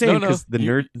saying because the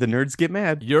nerds get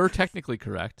mad. You're technically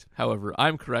correct. However,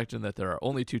 I'm correct in that there are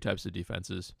only two types of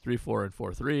defenses: 3-4 and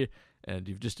 4-3, and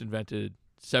you've just invented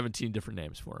 17 different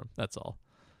names for them. That's all.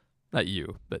 Not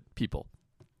you, but people.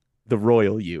 The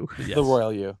royal you. Yes. The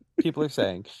royal you. People are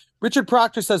saying. Richard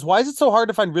Proctor says, "Why is it so hard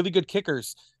to find really good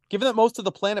kickers? Given that most of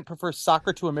the planet prefers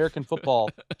soccer to American football,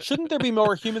 shouldn't there be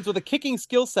more humans with a kicking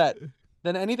skill set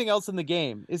than anything else in the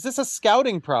game? Is this a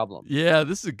scouting problem?" Yeah,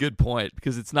 this is a good point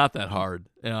because it's not that hard.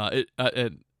 I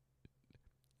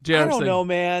don't know,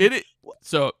 man.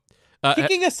 So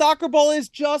Kicking a soccer ball is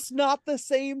just not the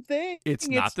same thing. it's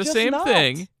not the just same not.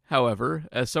 thing. However,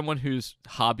 as someone whose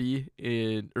hobby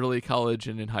in early college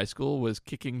and in high school was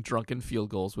kicking drunken field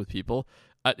goals with people,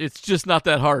 it's just not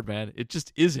that hard, man. It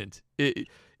just isn't.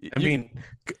 I mean,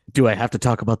 do I have to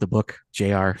talk about the book,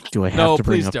 JR? Do I have No, to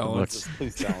bring please up don't. the books?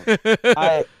 Please don't.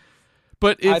 I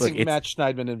but think Matt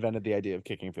Schneidman invented the idea of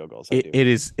kicking field goals. It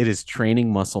is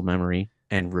training muscle memory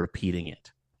and repeating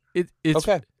it. it's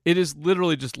okay. It is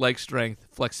literally just leg strength,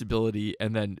 flexibility,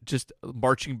 and then just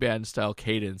marching band style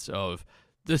cadence of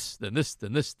this, then this,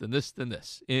 then this, then this, then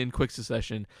this in quick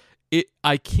succession.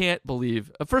 I can't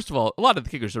believe. First of all, a lot of the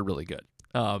kickers are really good.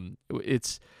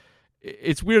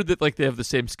 It's weird that like they have the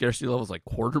same scarcity levels like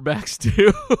quarterbacks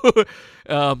do,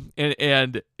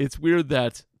 and it's weird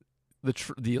that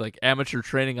the like amateur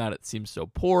training on it seems so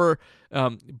poor.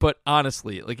 But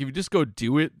honestly, like if you just go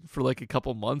do it for like a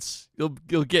couple months,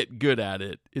 you'll get good at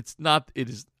it. It's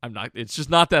just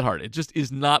not that hard. It just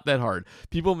is not that hard.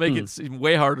 People make it seem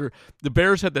way harder. The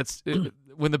Bears had that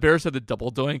when the Bears had the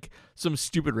double doink, some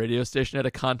stupid radio station had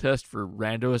a contest for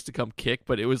randos to come kick,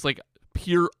 but it was like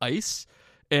pure ice.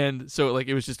 And so like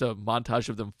it was just a montage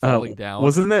of them falling down.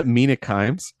 Wasn't that Mina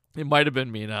Kimes? It might have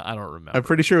been Mina. I don't remember. I'm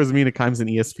pretty sure it was Mina Kimes and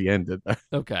ESPN did that.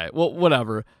 Okay, well,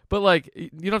 whatever. But like, you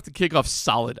don't have to kick off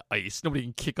solid ice. Nobody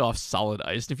can kick off solid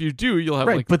ice. And if you do, you'll have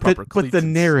like proper but the cleats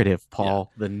narrative,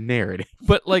 Paul, the narrative.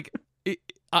 But like,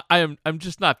 I'm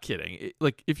just not kidding.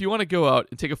 Like, if you want to go out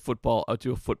and take a football out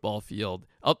to a football field,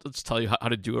 I'll just tell you how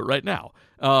to do it right now.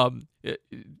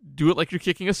 Do it like you're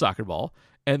kicking a soccer ball.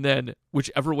 And then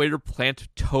whichever way your plant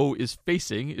toe is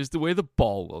facing is the way the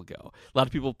ball will go. A lot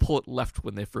of people pull it left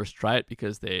when they first try it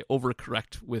because they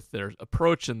overcorrect with their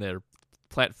approach and their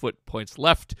plant foot points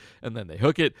left, and then they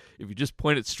hook it. If you just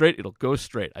point it straight, it'll go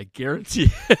straight. I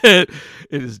guarantee it.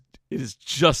 It is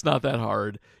just not that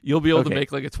hard. You'll be able to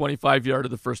make like a 25-yarder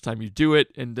the first time you do it,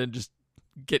 and then just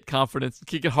get confidence,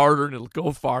 kick it harder, and it'll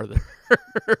go farther.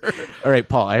 All right,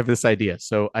 Paul, I have this idea.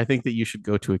 So I think that you should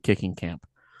go to a kicking camp.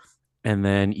 And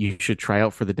then you should try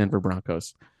out for the Denver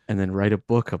Broncos and then write a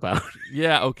book about it.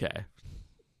 Yeah, okay.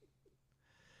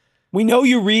 We know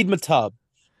you read Matub.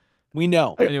 We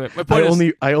know. Anyway, my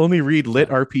point I only read lit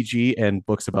RPG and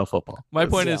books about football. My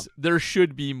point is there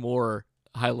should be more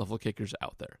high-level kickers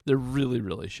out there. There really,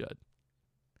 really should.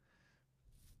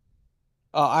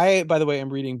 I, by the way, am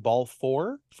reading Ball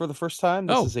 4 for the first time.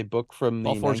 This is a book from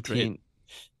Ball the 4 is great.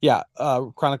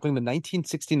 chronicling the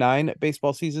 1969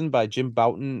 baseball season by Jim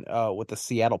Bouton with the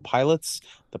Seattle Pilots.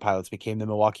 The Pilots became the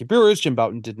Milwaukee Brewers. Jim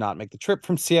Bouton did not make the trip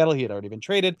from Seattle. He had already been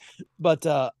traded, but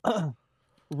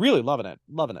really loving it.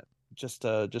 Just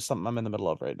something I'm in the middle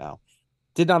of right now.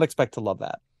 Did not expect to love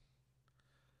that.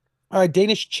 All right,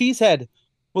 Danish Cheesehead.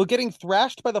 Will getting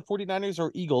thrashed by the 49ers or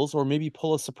Eagles, or maybe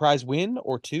pull a surprise win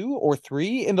or 2 or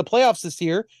 3 in the playoffs this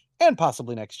year and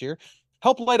possibly next year,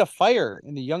 help light a fire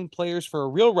in the young players for a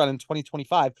real run in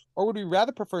 2025, or would we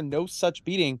rather prefer no such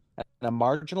beating and a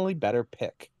marginally better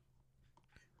pick?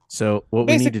 So what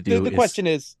we need to do the question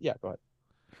is, go ahead.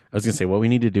 I was going to say, what we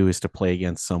need to do is to play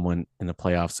against someone in the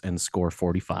playoffs and score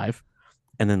 45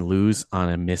 and then lose on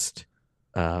a missed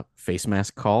face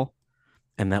mask call,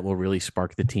 and that will really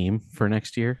spark the team for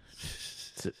next year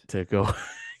to go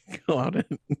out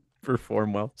and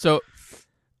perform well. So,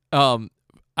 I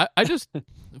just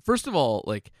first of all,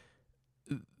 like,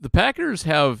 the Packers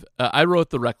have. I wrote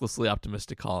the recklessly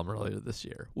optimistic column earlier this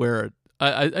year, where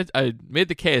I made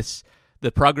the case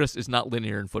that progress is not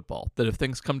linear in football. That if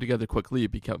things come together quickly,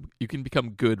 you can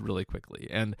become good really quickly,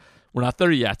 and we're not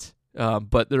there yet.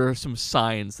 But there are some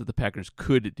signs that the Packers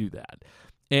could do that.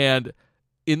 And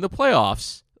in the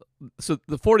playoffs, so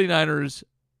the 49ers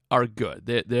are good.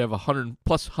 They have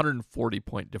 140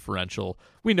 point differential.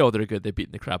 We know they're good. They've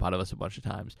beaten the crap out of us a bunch of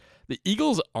times. The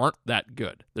Eagles aren't that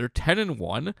good. They're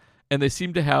 10-1, and they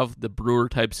seem to have the Brewer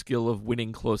type skill of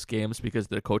winning close games because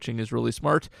their coaching is really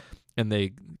smart, and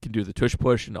they can do the tush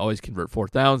push and always convert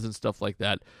fourth downs and stuff like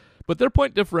that. But their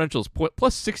point differential is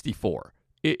plus 64.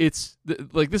 It's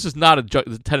like, this is not a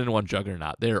 10-1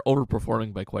 juggernaut. They are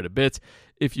overperforming by quite a bit.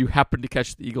 If you happen to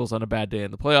catch the Eagles on a bad day in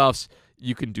the playoffs,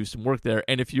 you can do some work there.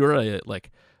 And if you're a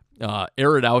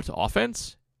air it out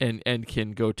offense and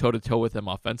can go toe to toe with them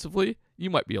offensively, you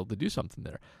might be able to do something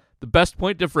there. The best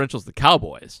point differential is the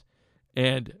Cowboys.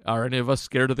 And are any of us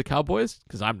scared of the Cowboys?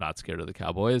 Because I'm not scared of the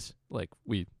Cowboys. Like,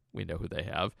 we know who they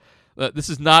have. This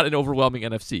is not an overwhelming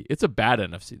NFC. It's a bad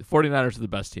NFC. The 49ers are the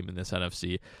best team in this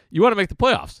NFC. You want to make the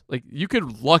playoffs. Like, you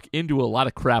could luck into a lot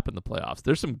of crap in the playoffs.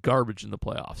 There's some garbage in the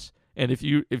playoffs. And if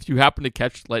you happen to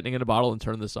catch lightning in a bottle and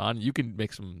turn this on, you can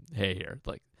make some hay here.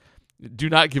 Like, do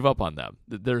not give up on them.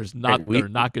 They're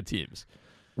not good teams.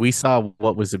 We saw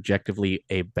what was objectively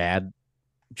a bad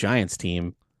Giants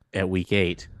team at week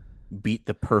 8 beat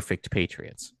the perfect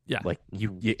Patriots. Yeah. Like,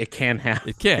 it can happen.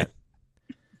 It can.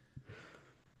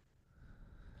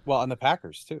 Well, and the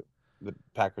Packers too. The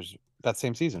Packers that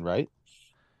same season, right?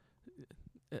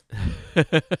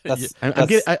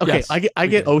 I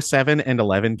get 07 and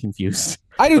 11 confused.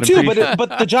 I do too,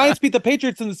 but the Giants beat the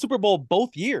Patriots in the Super Bowl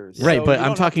both years. Right, so but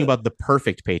I'm talking about the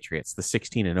perfect Patriots, the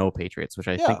 16-0 Patriots, which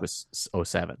I think was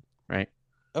 07, right?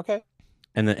 Okay.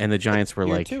 And the Giants were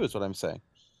Year like 2 is what I'm saying.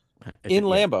 In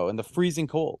Lambeau in the freezing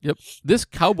cold. Yep. This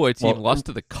Cowboy team lost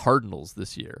to the Cardinals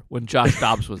this year when Josh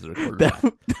Dobbs was their quarterback.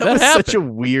 that was happened. Such a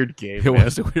weird game. It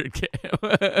was a weird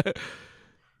game.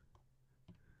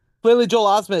 Clearly, Joel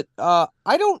Osment.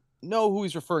 I don't know who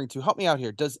he's referring to. Help me out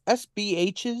here. Does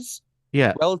SBH's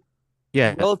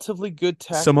relatively good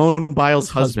tackle? Simone Biles'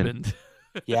 husband.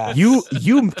 Yeah.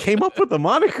 You came up with the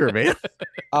moniker, man.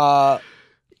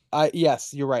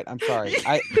 Yes, you're right. I'm sorry.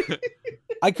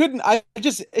 I couldn't. It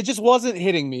just wasn't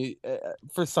hitting me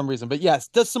for some reason. But yes,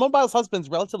 does Simone Biles' husband's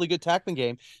relatively good tackling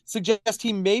game suggest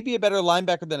he may be a better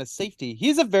linebacker than a safety?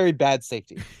 He's a very bad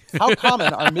safety. How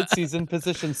common are midseason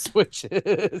position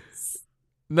switches?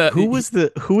 Who was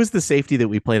the safety that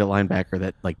we played at linebacker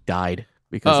that like died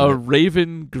because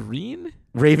Raven Green?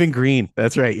 Raven Green.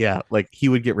 That's right. Yeah, like he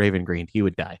would get Raven Green. He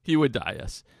would die. He would die.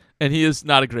 Yes, and he is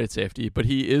not a great safety, but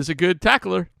he is a good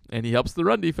tackler and he helps the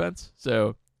run defense.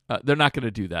 So. They're not going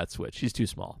to do that switch. He's too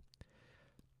small.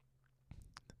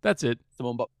 That's it.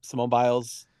 Simone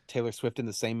Biles, Taylor Swift in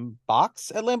the same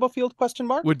box at Lambeau Field? ?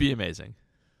 Would be amazing.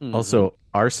 Mm-hmm. Also,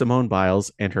 are Simone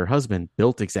Biles and her husband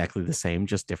built exactly the same,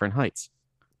 just different heights?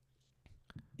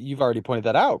 You've already pointed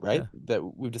that out, right? Yeah.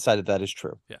 That we've decided that is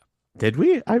true. Yeah. Did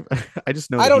we? I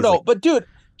just know. I don't know, but dude,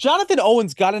 Jonathan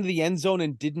Owens got into the end zone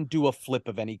and didn't do a flip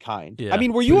of any kind. Yeah. I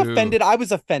mean, were you offended? I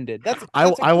was offended.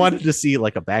 I wanted to see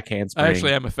like a back handspring. I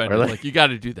actually am offended. Like you got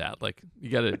to do that. Like you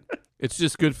got to. It's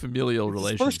just good familial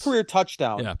relations. First career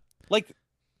touchdown. Yeah. Like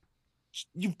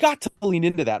you've got to lean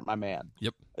into that, my man.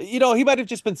 Yep. You know, he might have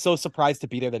just been so surprised to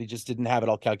be there that he just didn't have it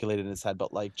all calculated in his head.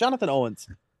 But like Jonathan Owens,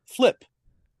 flip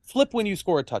when you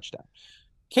score a touchdown.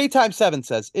 K-Time7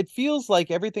 says, it feels like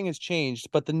everything has changed,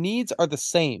 but the needs are the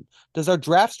same. Does our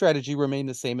draft strategy remain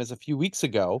the same as a few weeks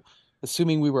ago,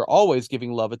 assuming we were always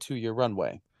giving Love a 2-year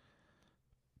runway?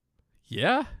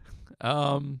 Yeah.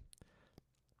 I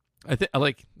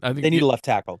think they need a left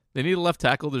tackle. They need a left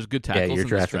tackle. There's good tackles you're in this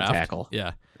drafting draft. tackle.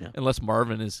 Yeah. Unless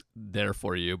Marvin is there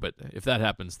for you. But if that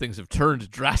happens, things have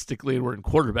turned drastically and we're in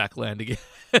quarterback land again.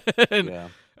 Yeah.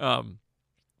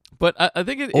 But I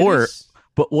think it is...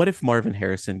 But what if Marvin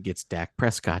Harrison gets Dak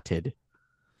Prescotted,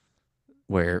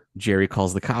 where Jerry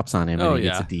calls the cops on him and he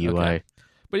gets a DUI? Okay.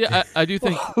 But yeah, I do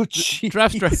think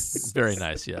draft strategy very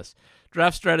nice. Yes,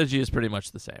 draft strategy is pretty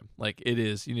much the same. Like it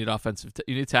is, you need offensive,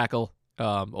 you need tackle,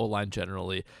 O-line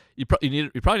generally. You probably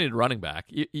need a running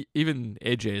back. Even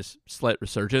AJ's slight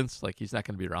resurgence, like he's not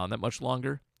going to be around that much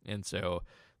longer, and so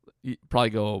you probably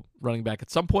go running back at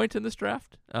some point in this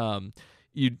draft.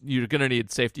 You're going to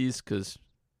need safeties because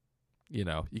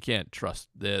you can't trust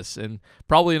this, and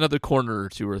probably another corner or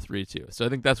 2 or 3 too. So I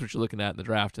think that's what you're looking at in the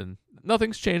draft, and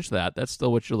nothing's changed that. That's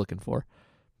still what you're looking for.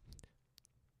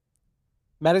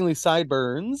 Mattingly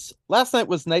Sideburns. Last night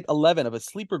was night 11 of a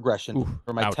sleep regression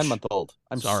for my ouch. 10-month-old.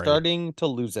 I'm Sorry. starting to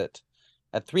lose it.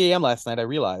 At 3 a.m. last night, I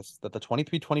realized that the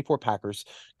 23-24 Packers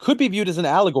could be viewed as an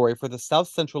allegory for the South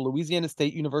Central Louisiana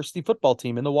State University football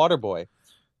team in the Waterboy.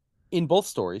 In both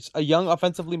stories, a young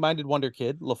offensively minded wonder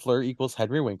kid, LaFleur equals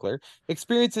Henry Winkler,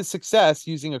 experiences success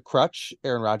using a crutch,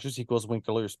 Aaron Rodgers equals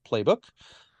Winkler's playbook.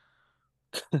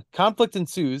 Conflict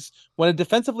ensues when a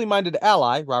defensively minded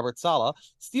ally, Robert Saleh,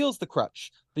 steals the crutch.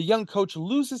 The young coach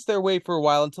loses their way for a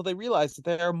while until they realize that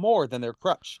they are more than their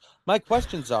crutch. My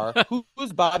questions are,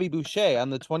 who's Bobby Boucher on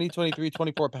the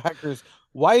 2023-24 Packers?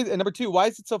 And number 2, why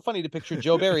is it so funny to picture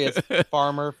Joe Barry as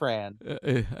Farmer Fran?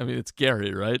 I mean, it's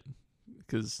Gary, right?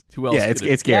 Because who else? Yeah,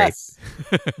 it's Gary. Yes.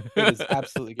 It is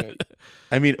absolutely Gary.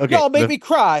 I mean, okay. Y'all make me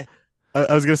cry.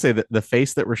 I was gonna say that the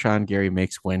face that Rashawn Gary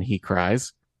makes when he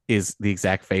cries is the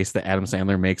exact face that Adam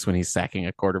Sandler makes when he's sacking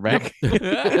a quarterback.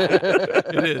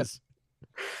 It is.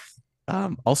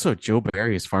 Also, Joe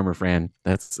Barry is Farmer Fran.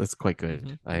 That's quite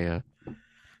good.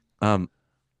 Mm-hmm.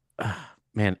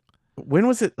 Man, when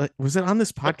was it? Was it on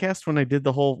this podcast when I did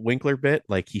the whole Winkler bit?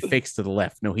 Like he fakes to the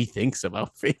left. No, he thinks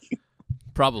about faking.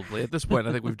 Probably at this point,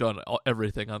 I think we've done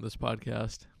everything on this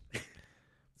podcast.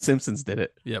 Simpsons did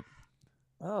it. Yep.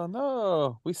 Oh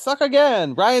no, we suck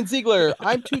again. Ryan Ziegler,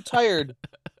 I'm too tired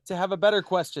to have a better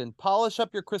question. Polish up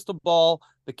your crystal ball.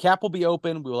 The cap will be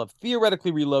open. We will have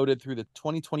theoretically reloaded through the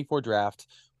 2024 draft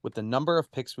with the number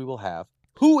of picks we will have.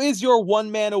 Who is your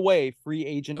one man away free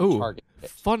agent target?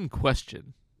 Fun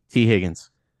question. T.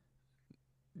 Higgins.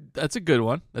 That's a good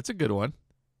one.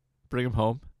 Bring him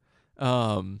home.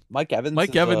 Mike Evans.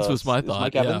 Mike Evans was my thought.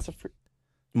 Mike Evans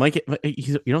Mike,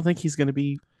 you don't think he's going to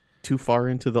be too far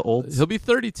into the olds? He'll be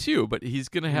 32, but he's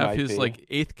going to have his be.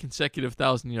 8th consecutive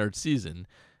 1,000-yard season.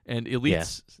 And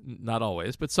elites, not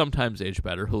always, but sometimes age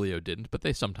better. Julio didn't, but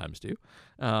they sometimes do.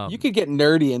 You could get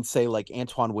nerdy and say like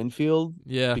Antoine Winfield,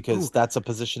 because that's a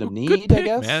position of need. Good pick, I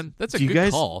guess. Man, that's a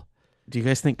good call. Do you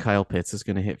guys think Kyle Pitts is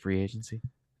going to hit free agency?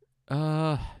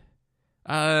 Is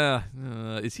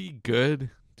he good?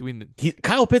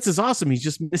 Kyle Pitts is awesome. He's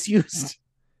just misused.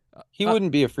 He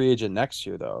wouldn't be a free agent next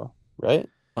year, though, right?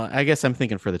 I guess I'm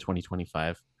thinking for the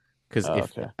 2025, because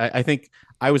I think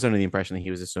I was under the impression that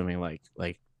he was assuming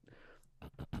like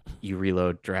you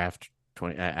reload draft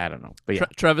 20. I don't know, but yeah,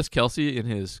 Travis Kelce in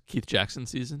his Keith Jackson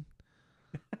season.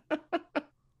 That'd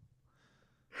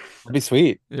be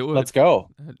sweet. It would. Let's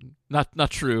go. Not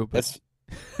true. But...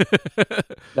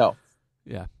 No.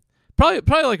 Yeah.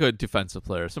 Probably like a defensive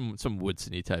player, some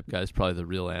Woodson-y type guy is probably the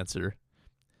real answer.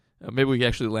 Maybe we can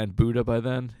actually land Buddha by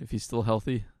then if he's still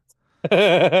healthy.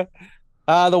 The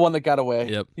one that got away.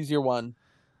 Yep. He's your one.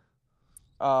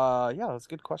 Yeah, that's a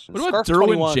good question. What about Scarf Derwin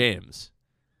 21. James?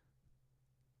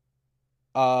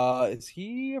 Is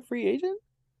he a free agent?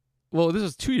 Well, this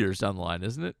is 2 years down the line,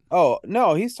 isn't it? Oh,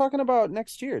 no, he's talking about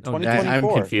next year, 2024.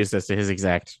 I'm confused as to his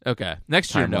exact. Okay.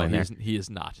 Next year, no, timeline he is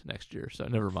not next year, so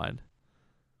never mind.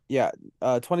 Yeah,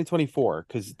 2024,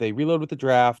 because they reload with the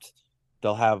draft.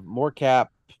 They'll have more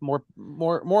cap,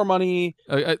 more money.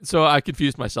 So I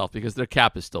confused myself because their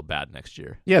cap is still bad next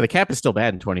year. Yeah, the cap is still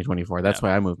bad in 2024. That's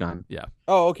why I moved on. Yeah.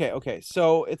 Oh, okay.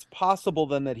 So it's possible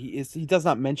then that he does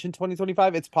not mention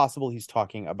 2025. It's possible he's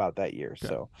talking about that year. Okay.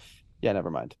 So, yeah, never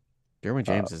mind. Derwin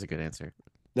James is a good answer.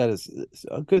 That is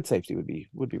a good safety would be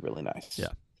really nice. Yeah.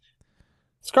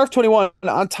 Scarf 21.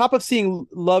 On top of seeing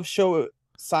Love show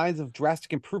signs of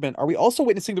drastic improvement, are we also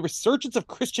witnessing the resurgence of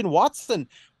Christian Watson,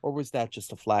 or was that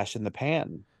just a flash in the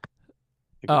pan?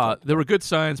 There were good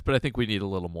signs, but I think we need a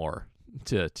little more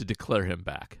to declare him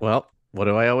back. Well, what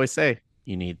do I always say?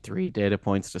 You need 3 data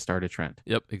points to start a trend.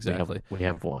 Yep, exactly. We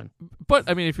have 1. But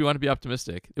I mean, if you want to be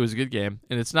optimistic, it was a good game,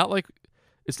 and it's not like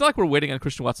we're waiting on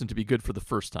Christian Watson to be good for the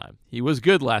first time. He was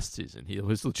good last season. He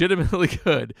was legitimately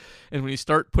good, and when you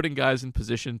start putting guys in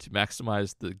position to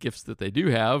maximize the gifts that they do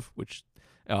have, which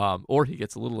or he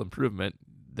gets a little improvement,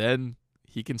 then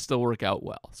he can still work out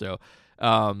well. So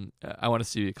I want to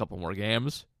see a couple more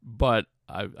games, but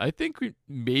I think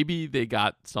maybe they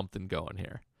got something going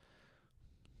here.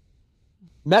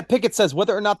 Matt Pickett says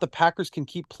whether or not the Packers can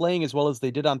keep playing as well as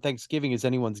they did on Thanksgiving is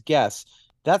anyone's guess.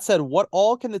 That said, what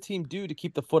all can the team do to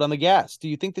keep the foot on the gas? Do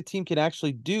you think the team can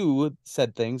actually do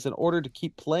said things in order to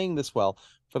keep playing this well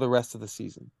for the rest of the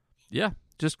season? Yeah,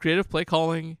 just creative play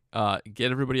calling,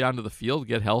 get everybody onto the field,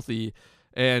 get healthy,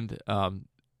 and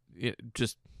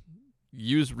just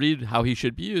use Reed how he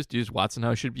should be used, use Watson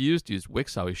how he should be used, use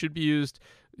Wicks how he should be used,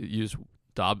 use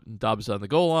Dobbs on the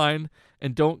goal line,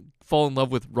 and don't fall in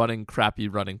love with running crappy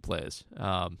running plays,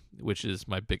 which is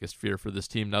my biggest fear for this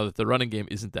team now that the running game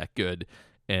isn't that good,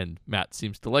 and Matt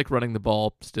seems to like running the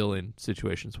ball still in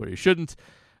situations where he shouldn't.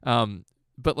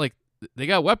 But like, they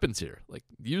got weapons here. Like,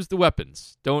 use the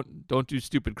weapons. Don't do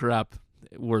stupid crap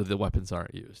where the weapons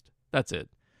aren't used. That's it.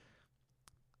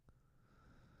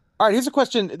 All right, here's a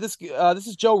question. This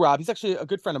is Joe Robb. He's actually a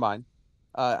good friend of mine.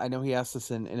 I know he asked this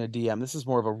in a DM. This is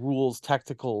more of a rules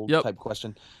technical type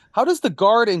question. How does the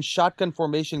guard in shotgun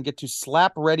formation get to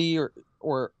slap ready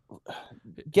or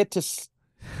get to?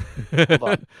 Hold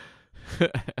on.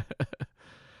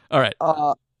 All right.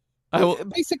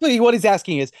 Basically, what he's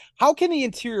asking is, how can the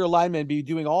interior lineman be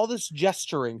doing all this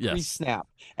gesturing pre-snap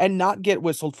and not get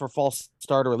whistled for false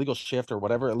start or illegal shift or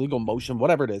whatever, illegal motion,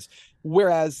 whatever it is,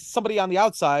 whereas somebody on the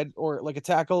outside or like a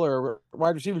tackle or a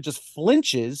wide receiver just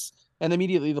flinches and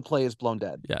immediately the play is blown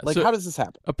dead? Yeah, like, so how does this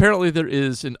happen? Apparently, there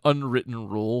is an unwritten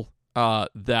rule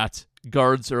that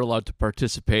guards are allowed to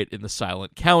participate in the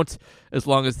silent count as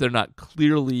long as they're not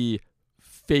clearly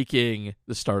faking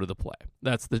the start of the play.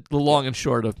 That's the long and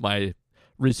short of my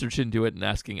research into it and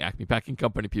asking Acme Packing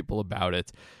Company people about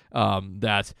it.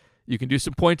 That you can do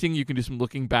some pointing, you can do some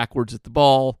looking backwards at the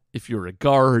ball if you're a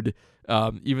guard,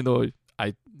 even though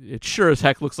it sure as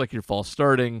heck looks like you're false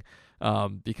starting,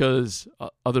 because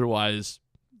otherwise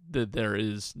there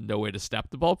is no way to snap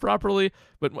the ball properly.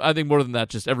 But I think more than that,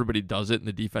 just everybody does it, and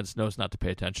the defense knows not to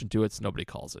pay attention to it, so nobody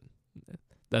calls it.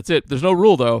 That's it. There's no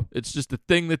rule, though. It's just a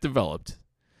thing that developed.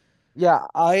 Yeah,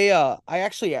 I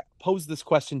actually posed this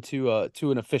question to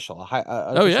an official,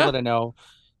 that I know.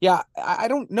 Yeah, I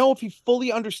don't know if he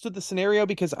fully understood the scenario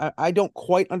because I don't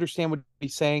quite understand what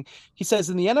he's saying. He says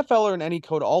in the NFL or in any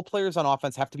code, all players on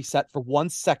offense have to be set for 1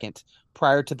 second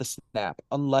prior to the snap,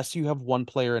 unless you have one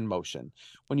player in motion.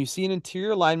 When you see an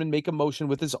interior lineman make a motion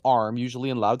with his arm, usually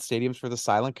in loud stadiums for the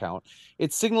silent count,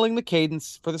 it's signaling the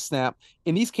cadence for the snap.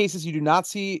 In these cases, you do not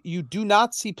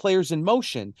see players in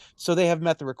motion, so they have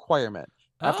met the requirement.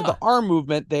 After the arm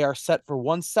movement, they are set for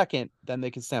 1 second, then they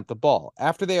can snap the ball.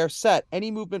 After they are set, any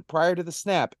movement prior to the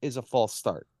snap is a false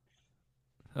start.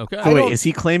 Okay. So wait, is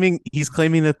he claiming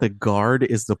that the guard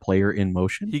is the player in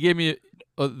motion? He gave me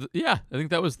I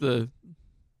think that was the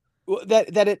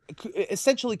that it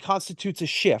essentially constitutes a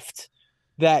shift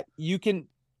that you can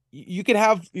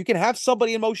have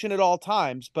somebody in motion at all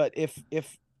times, but if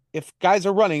guys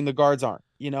are running, the guards aren't.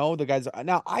 The guys are.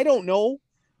 Now, I don't know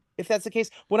if that's the case.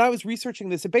 When I was researching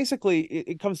this,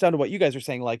 it comes down to what you guys are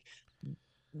saying. Like,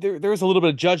 there's a little bit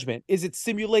of judgment. Is it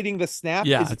simulating the snap?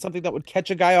 Yeah. Is it something that would catch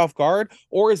a guy off guard,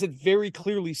 or is it very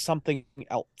clearly something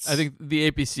else? I think the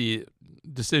APC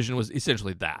decision was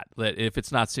essentially that if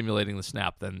it's not simulating the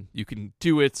snap, then you can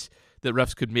do it. That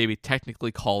refs could maybe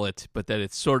technically call it, but that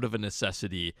it's sort of a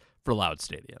necessity for loud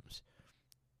stadiums.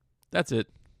 That's it.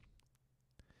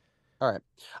 All right,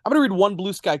 I'm gonna read one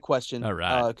Blue Sky question. All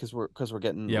right, because we're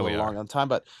getting a little long on time.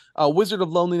 But Wizard of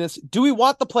Loneliness, do we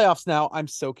want the playoffs now? I'm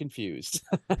so confused.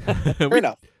 Fair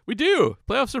enough. We do.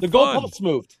 Playoffs are the fun. goalposts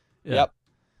moved. Yeah. Yep.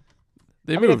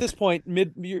 They moved. At this point,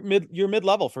 you're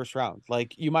mid-level first round.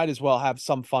 Like, you might as well have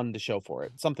some fun to show for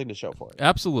it, something to show for it.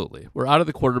 Absolutely. We're out of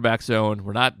the quarterback zone.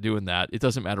 We're not doing that. It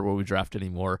doesn't matter where we draft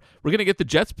anymore. We're gonna get the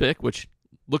Jets pick, which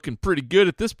looking pretty good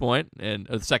at this point, and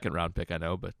the second round pick, I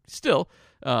know, but still.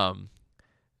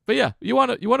 But yeah, you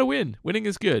want to win. Winning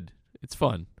is good. It's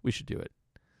fun. We should do it.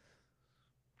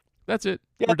 That's it.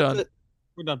 Yeah, we're done.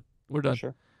 We're done.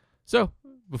 Sure. So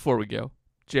before we go,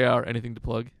 JR, anything to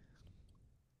plug?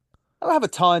 I don't have a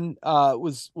ton.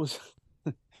 Was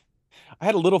I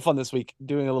had a little fun this week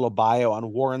doing a little bio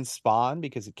on Warren Spahn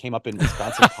because it came up in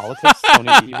Wisconsin politics.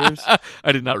 Tony Evers.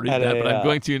 I did not read that, but I'm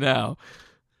going to now.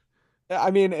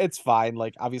 I mean, it's fine.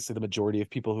 Like, obviously, the majority of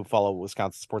people who follow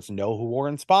Wisconsin sports know who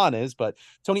Warren Spahn is, but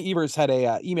Tony Evers had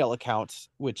a email account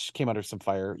which came under some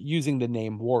fire using the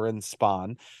name Warren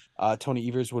Spahn. Tony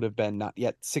Evers would have been not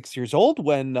yet 6 years old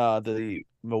when the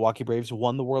Milwaukee Braves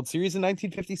won the World Series in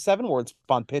 1957. Warren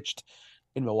Spahn pitched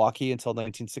in Milwaukee until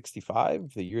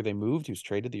 1965, the year they moved. He was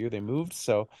traded the year they moved.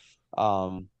 So,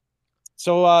 I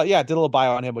did a little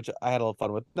bio on him, which I had a little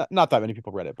fun with. Not that many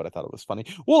people read it, but I thought it was funny.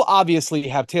 We'll obviously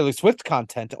have Taylor Swift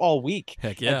content all week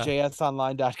at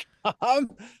jsonline.com.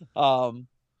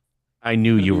 I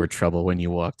knew you were trouble when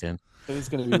you walked in. It's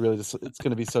going to be it's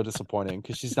going to be so disappointing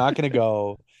because she's not going to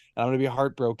go, and I'm going to be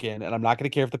heartbroken, and I'm not going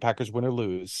to care if the Packers win or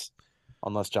lose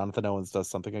unless Jonathan Owens does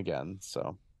something again.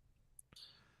 So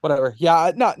whatever.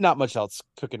 Yeah, not much else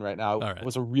cooking right now. Right. It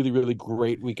was a really, really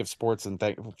great week of sports and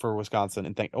for Wisconsin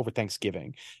and over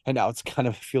Thanksgiving. And now it's kind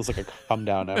of feels like a come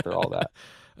down after all that.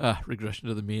 Regression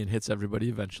to the mean hits everybody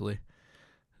eventually.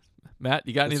 Matt,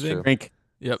 you got That's anything? true. Drink.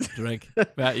 Yep, drink.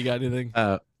 Matt, you got anything?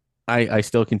 I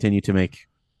still continue to make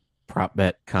prop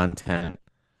bet content.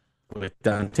 With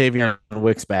Dontavion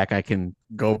Wicks back, I can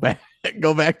go back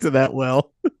to that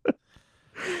well.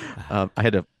 I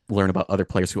had to learn about other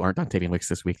players who aren't Dontavion Wicks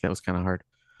this week. That was kind of hard.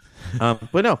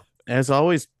 But no, as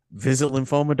always, visit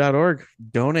lymphoma.org.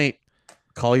 Donate.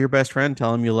 Call your best friend.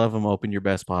 Tell him you love him. Open your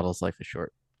best bottles. Life is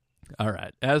short. All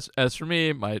right. As for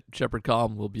me, my Shepherd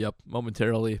column will be up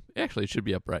momentarily. Actually, it should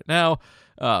be up right now,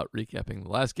 recapping the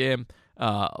last game.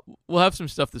 We'll have some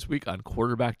stuff this week on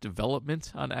quarterback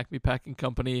development on Acme Packing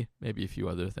Company, maybe a few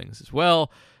other things as well.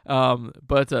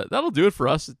 But that'll do it for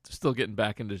us. It's still getting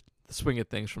back into the swing of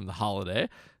things from the holiday.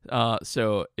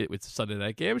 So it's a Sunday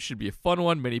night game. It should be a fun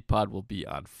one. Mini pod will be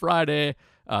on Friday.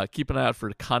 Keep an eye out for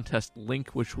the contest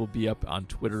link, which will be up on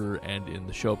Twitter and in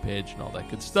the show page and all that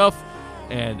good stuff.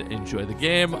 And enjoy the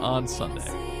game on Sunday.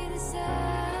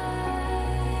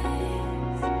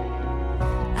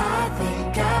 I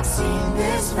think I've seen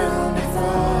this film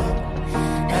before,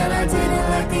 and I didn't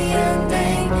like the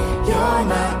ending. You're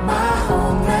not my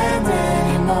homeland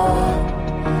anymore,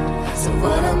 so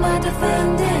what am I defending?